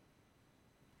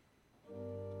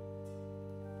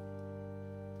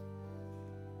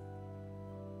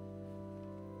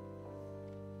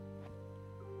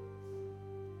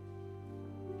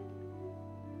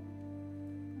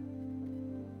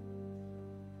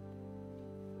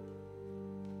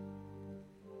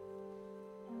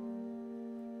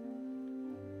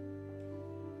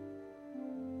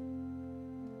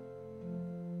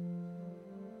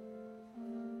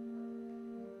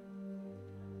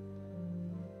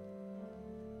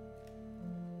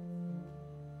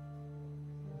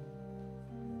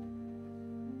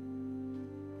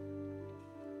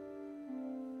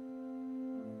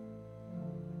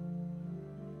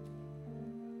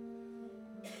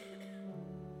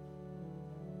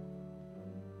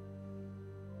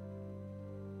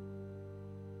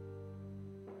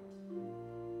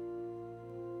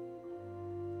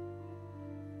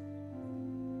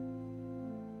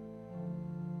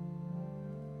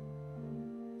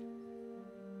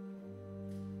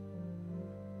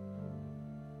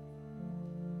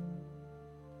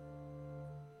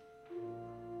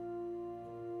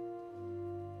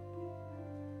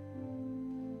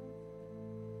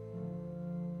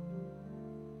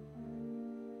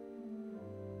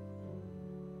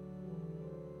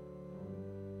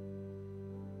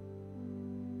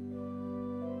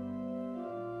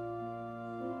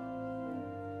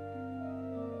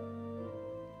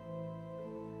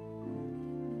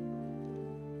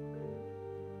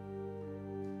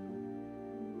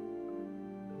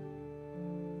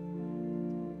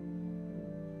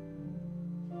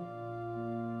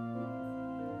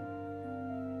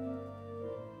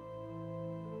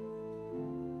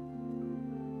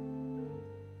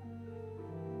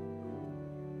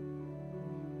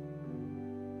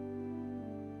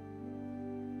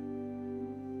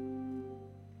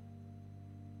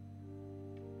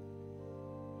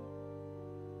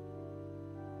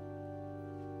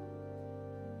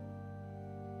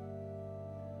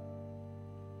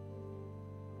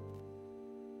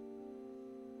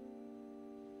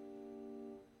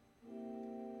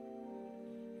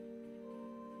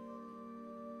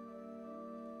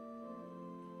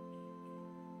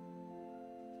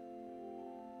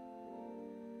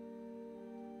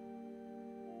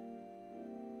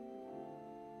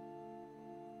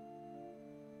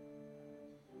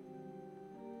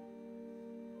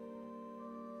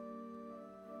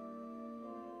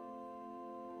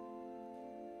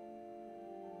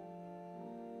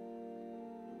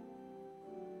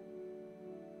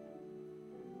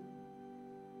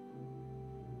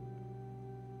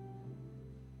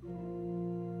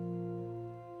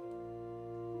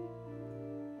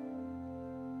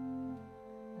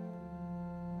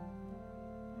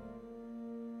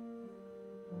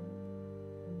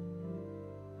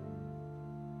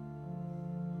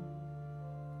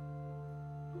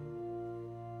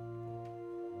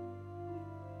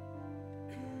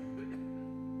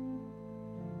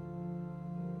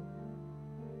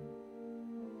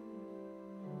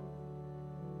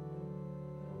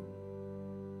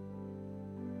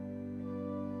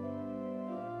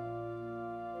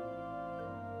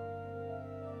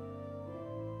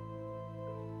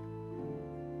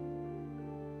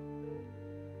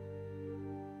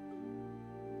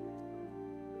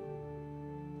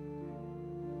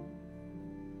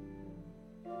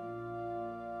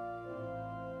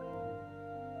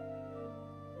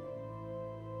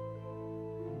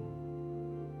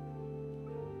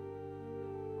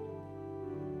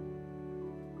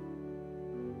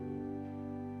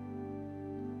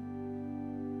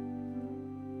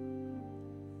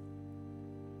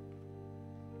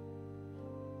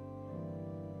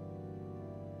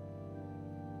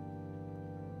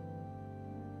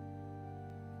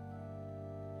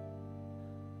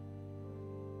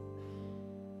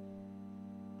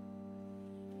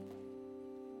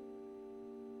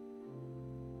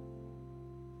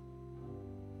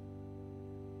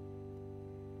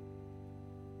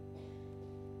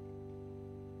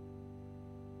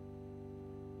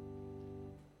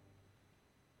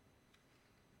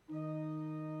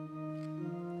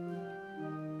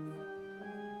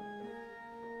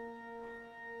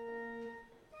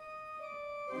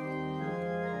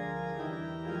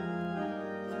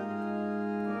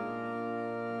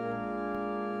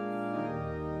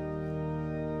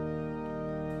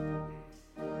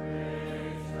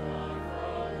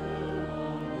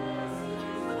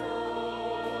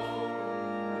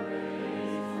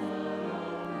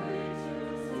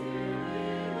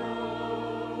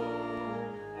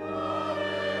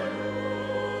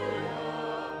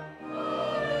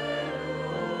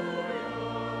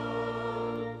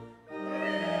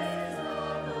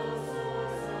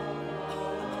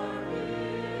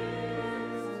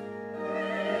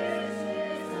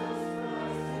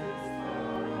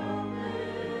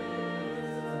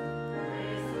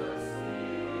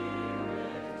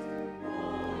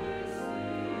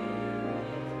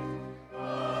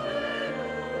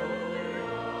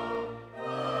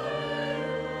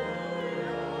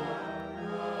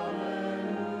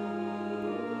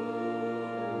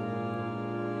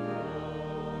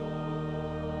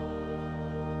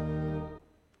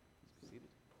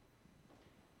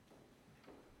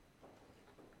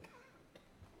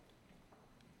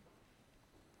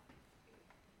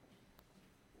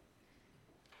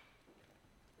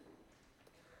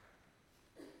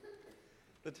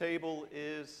 The table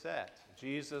is set.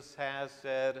 Jesus has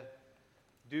said,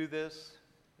 "Do this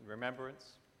in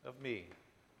remembrance of me."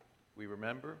 We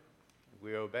remember,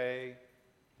 we obey,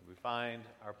 and we find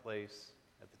our place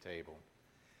at the table.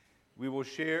 We will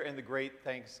share in the great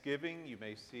Thanksgiving. You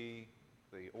may see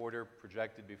the order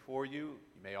projected before you.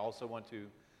 You may also want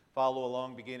to follow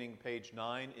along beginning page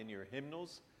 9 in your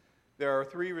hymnals. There are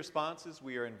 3 responses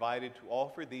we are invited to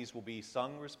offer. These will be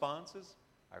sung responses.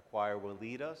 Our choir will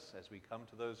lead us as we come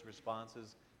to those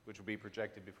responses, which will be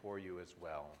projected before you as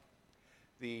well.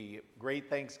 The Great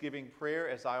Thanksgiving Prayer,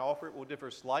 as I offer it, will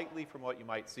differ slightly from what you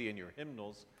might see in your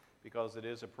hymnals because it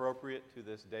is appropriate to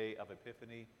this day of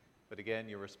Epiphany, but again,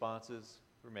 your responses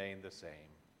remain the same.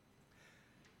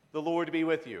 The Lord be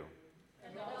with you.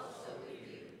 And also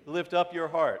with you. Lift up your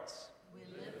hearts. We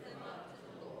lift them up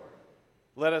to the Lord.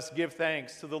 Let us give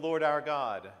thanks to the Lord our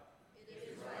God. It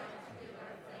is right to give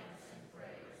our thanks and praise.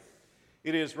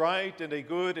 It is right and a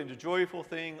good and a joyful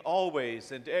thing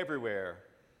always and everywhere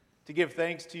to give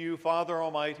thanks to you, Father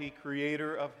Almighty,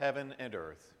 creator of heaven and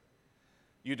earth.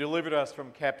 You delivered us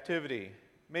from captivity,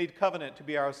 made covenant to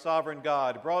be our sovereign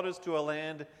God, brought us to a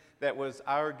land that was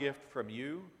our gift from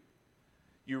you.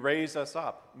 You raised us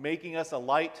up, making us a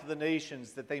light to the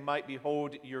nations that they might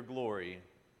behold your glory.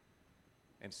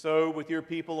 And so, with your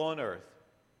people on earth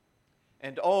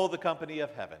and all the company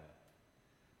of heaven,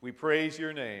 we praise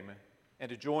your name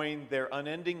and join their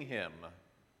unending hymn.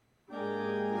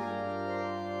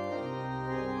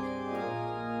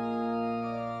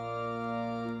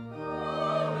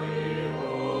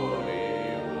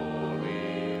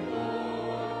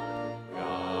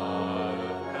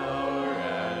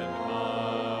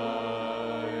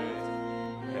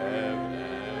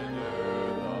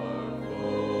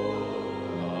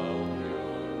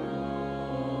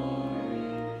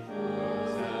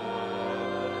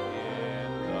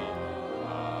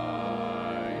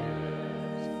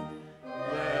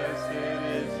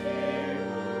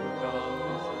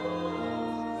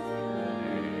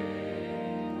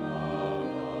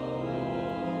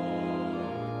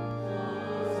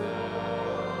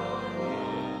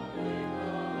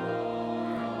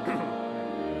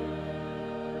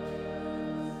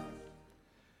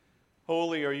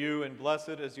 Holy are you, and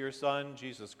blessed is your Son,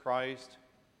 Jesus Christ.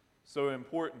 So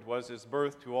important was his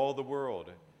birth to all the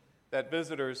world, that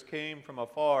visitors came from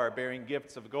afar bearing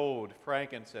gifts of gold,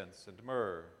 frankincense, and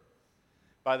myrrh.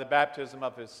 By the baptism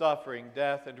of his suffering,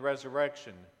 death, and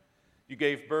resurrection, you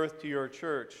gave birth to your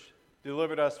church,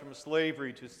 delivered us from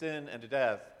slavery to sin and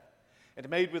death, and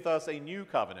made with us a new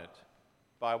covenant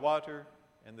by water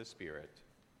and the Spirit.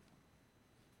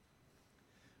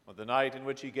 On the night in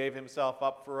which he gave himself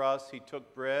up for us, he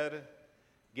took bread,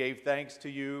 gave thanks to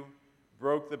you,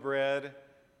 broke the bread,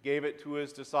 gave it to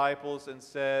his disciples, and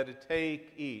said,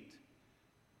 "Take, eat.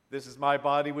 This is my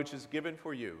body which is given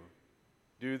for you.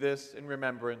 Do this in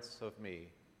remembrance of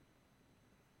me."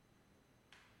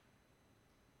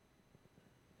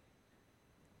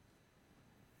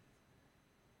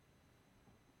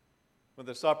 When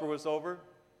the supper was over,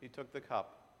 he took the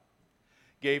cup,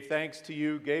 gave thanks to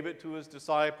you, gave it to his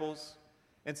disciples,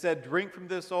 and said, "Drink from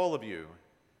this, all of you.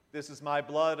 This is my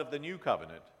blood of the new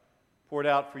covenant, poured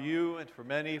out for you and for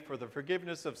many for the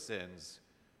forgiveness of sins.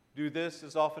 Do this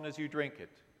as often as you drink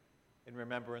it in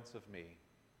remembrance of me."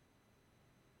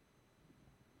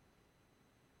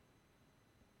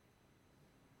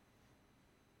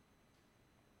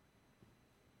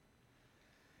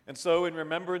 And so, in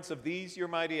remembrance of these your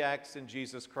mighty acts in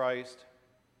Jesus Christ,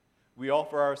 we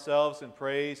offer ourselves in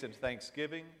praise and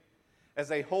thanksgiving as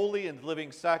a holy and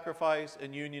living sacrifice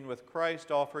in union with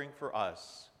Christ offering for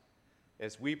us,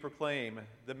 as we proclaim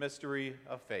the mystery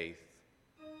of faith.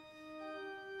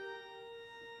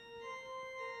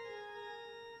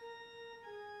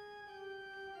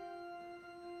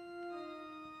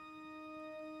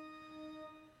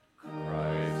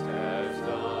 Christ has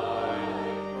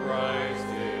died, Christ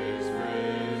is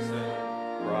risen,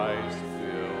 Christ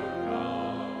will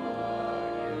come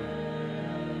again.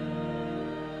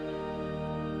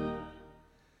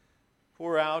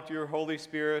 Pour out your Holy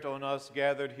Spirit on us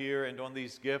gathered here and on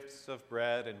these gifts of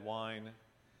bread and wine.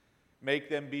 Make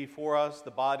them be for us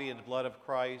the body and blood of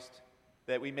Christ,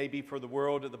 that we may be for the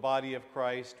world the body of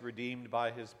Christ, redeemed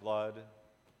by his blood.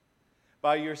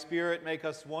 By your Spirit, make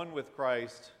us one with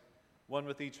Christ, one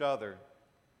with each other,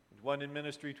 and one in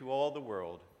ministry to all the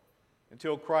world,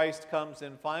 until Christ comes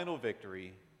in final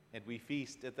victory and we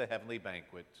feast at the heavenly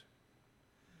banquet.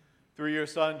 Through your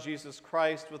Son, Jesus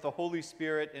Christ, with the Holy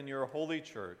Spirit in your holy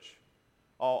church,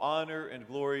 all honor and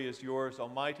glory is yours,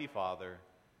 Almighty Father,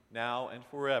 now and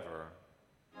forever.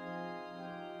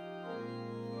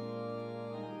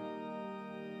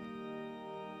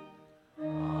 And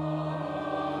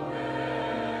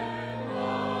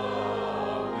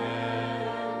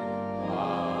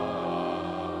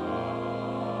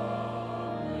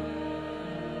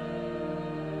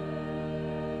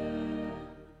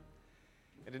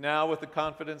now, with the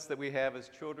confidence that we have as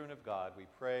children of God, we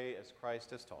pray as Christ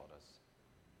has taught us.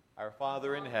 Our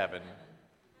Father in heaven,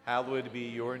 hallowed be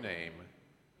your name.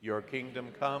 Your kingdom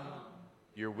come,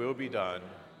 your will be done,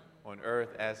 on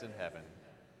earth as in heaven.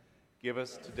 Give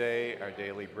us today our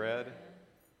daily bread.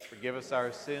 Forgive us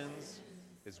our sins,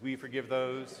 as we forgive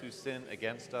those who sin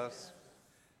against us.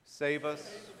 Save us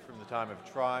from the time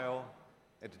of trial,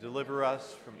 and to deliver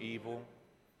us from evil.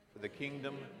 For the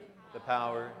kingdom, the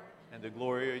power, and the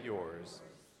glory are yours,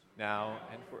 now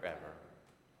and forever.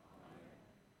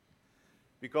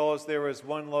 Because there is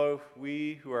one loaf,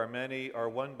 we who are many are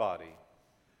one body,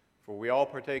 for we all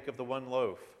partake of the one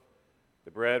loaf. The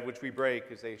bread which we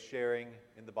break is a sharing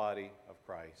in the body of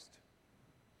Christ.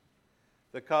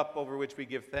 The cup over which we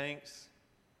give thanks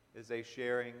is a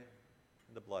sharing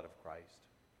in the blood of Christ.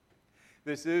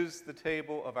 This is the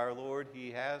table of our Lord.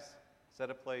 He has set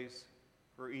a place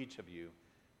for each of you,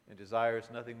 and desires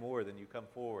nothing more than you come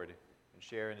forward and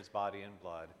share in his body and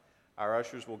blood. Our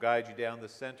ushers will guide you down the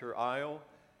center aisle.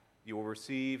 You will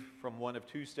receive from one of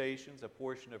two stations a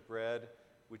portion of bread,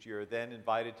 which you are then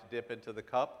invited to dip into the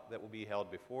cup that will be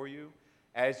held before you.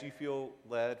 As you feel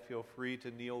led, feel free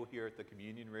to kneel here at the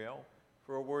communion rail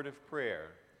for a word of prayer.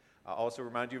 I'll also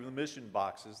remind you of the mission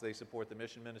boxes. They support the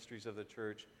mission ministries of the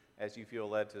church as you feel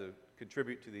led to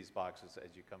contribute to these boxes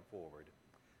as you come forward.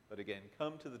 But again,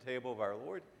 come to the table of our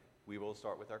Lord. We will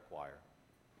start with our choir.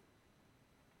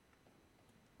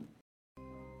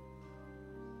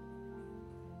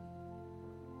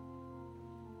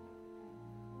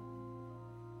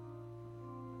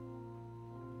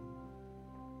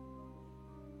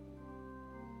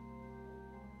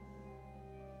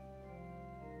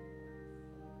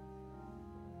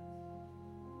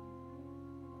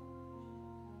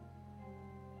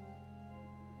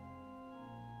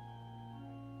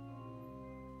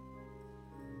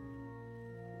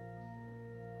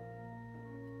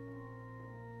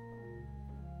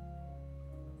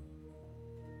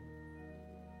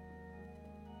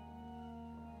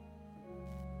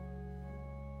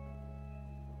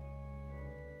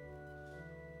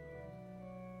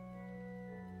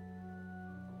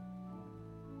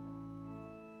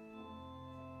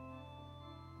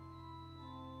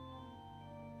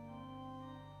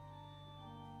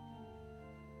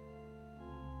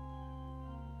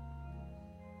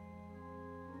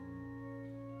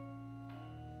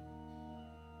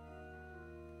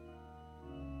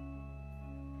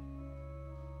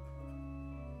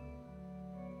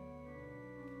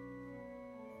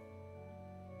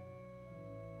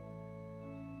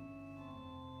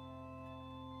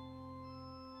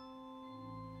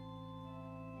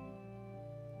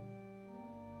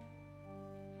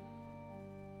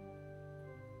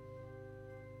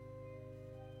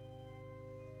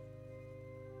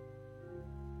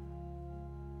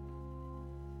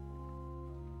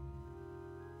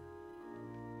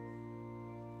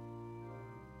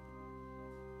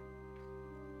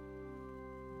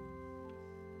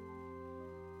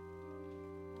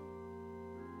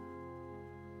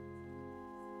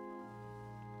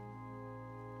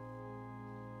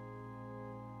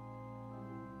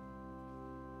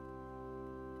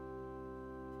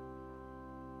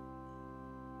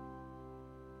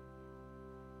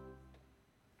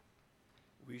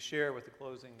 We share with the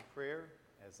closing prayer.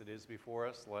 As it is before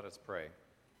us, let us pray.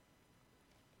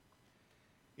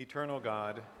 Eternal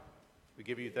God, we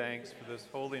give you thanks for this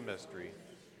holy mystery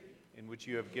in which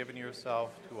you have given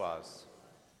yourself to us.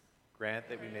 Grant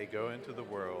that we may go into the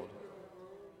world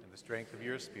in the strength of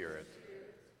your Spirit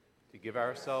to give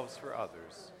ourselves for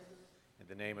others. In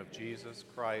the name of Jesus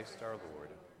Christ our Lord.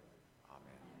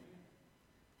 Amen.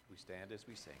 We stand as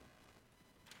we sing.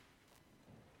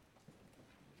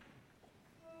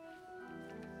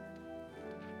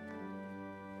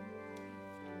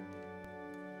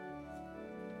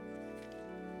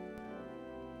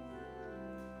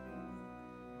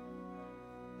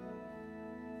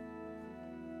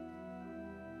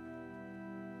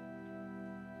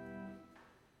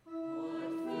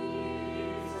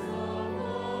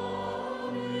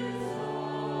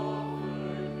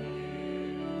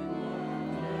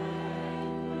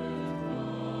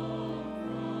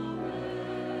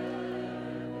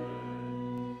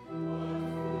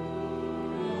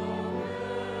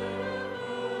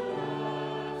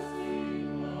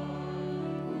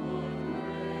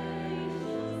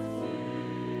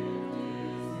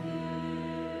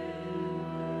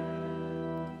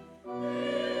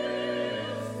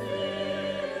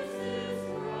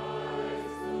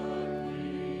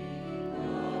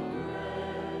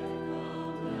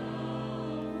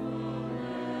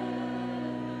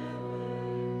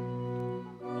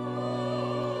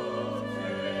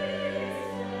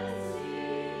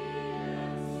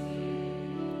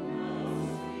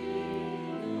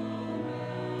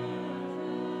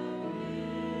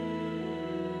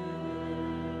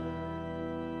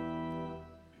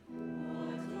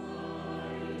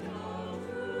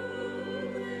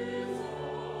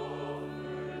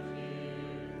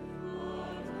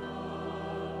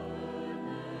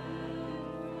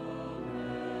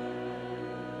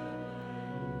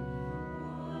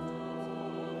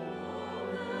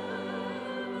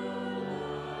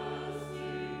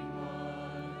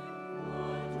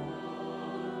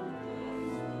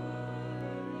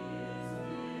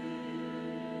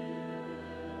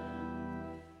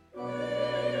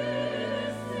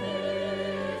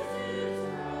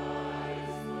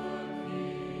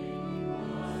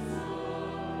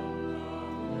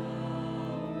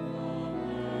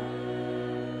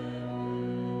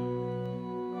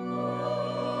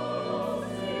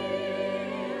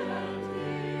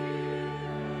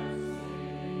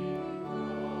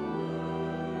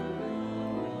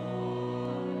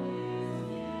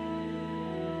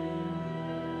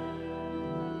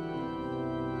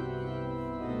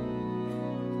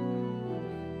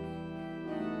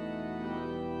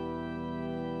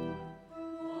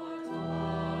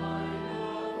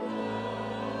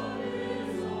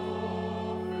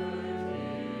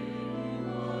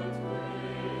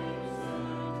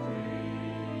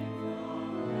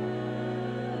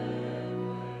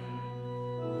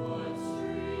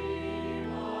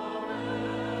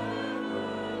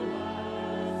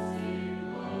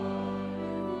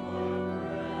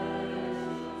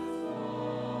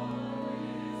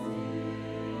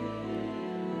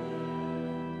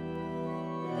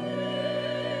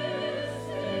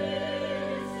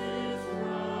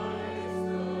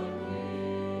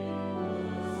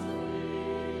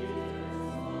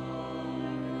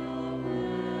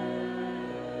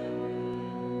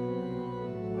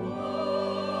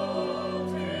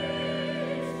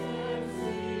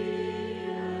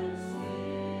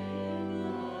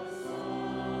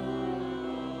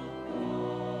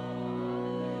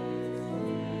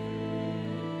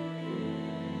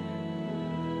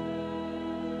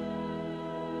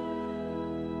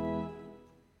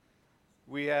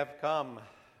 We have come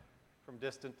from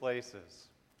distant places,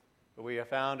 but we have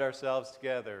found ourselves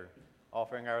together,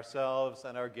 offering ourselves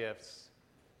and our gifts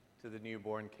to the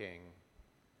newborn King.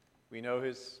 We know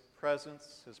his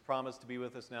presence, his promise to be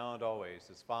with us now and always,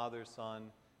 as Father, Son,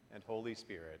 and Holy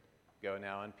Spirit. Go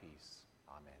now in peace.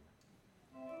 Amen.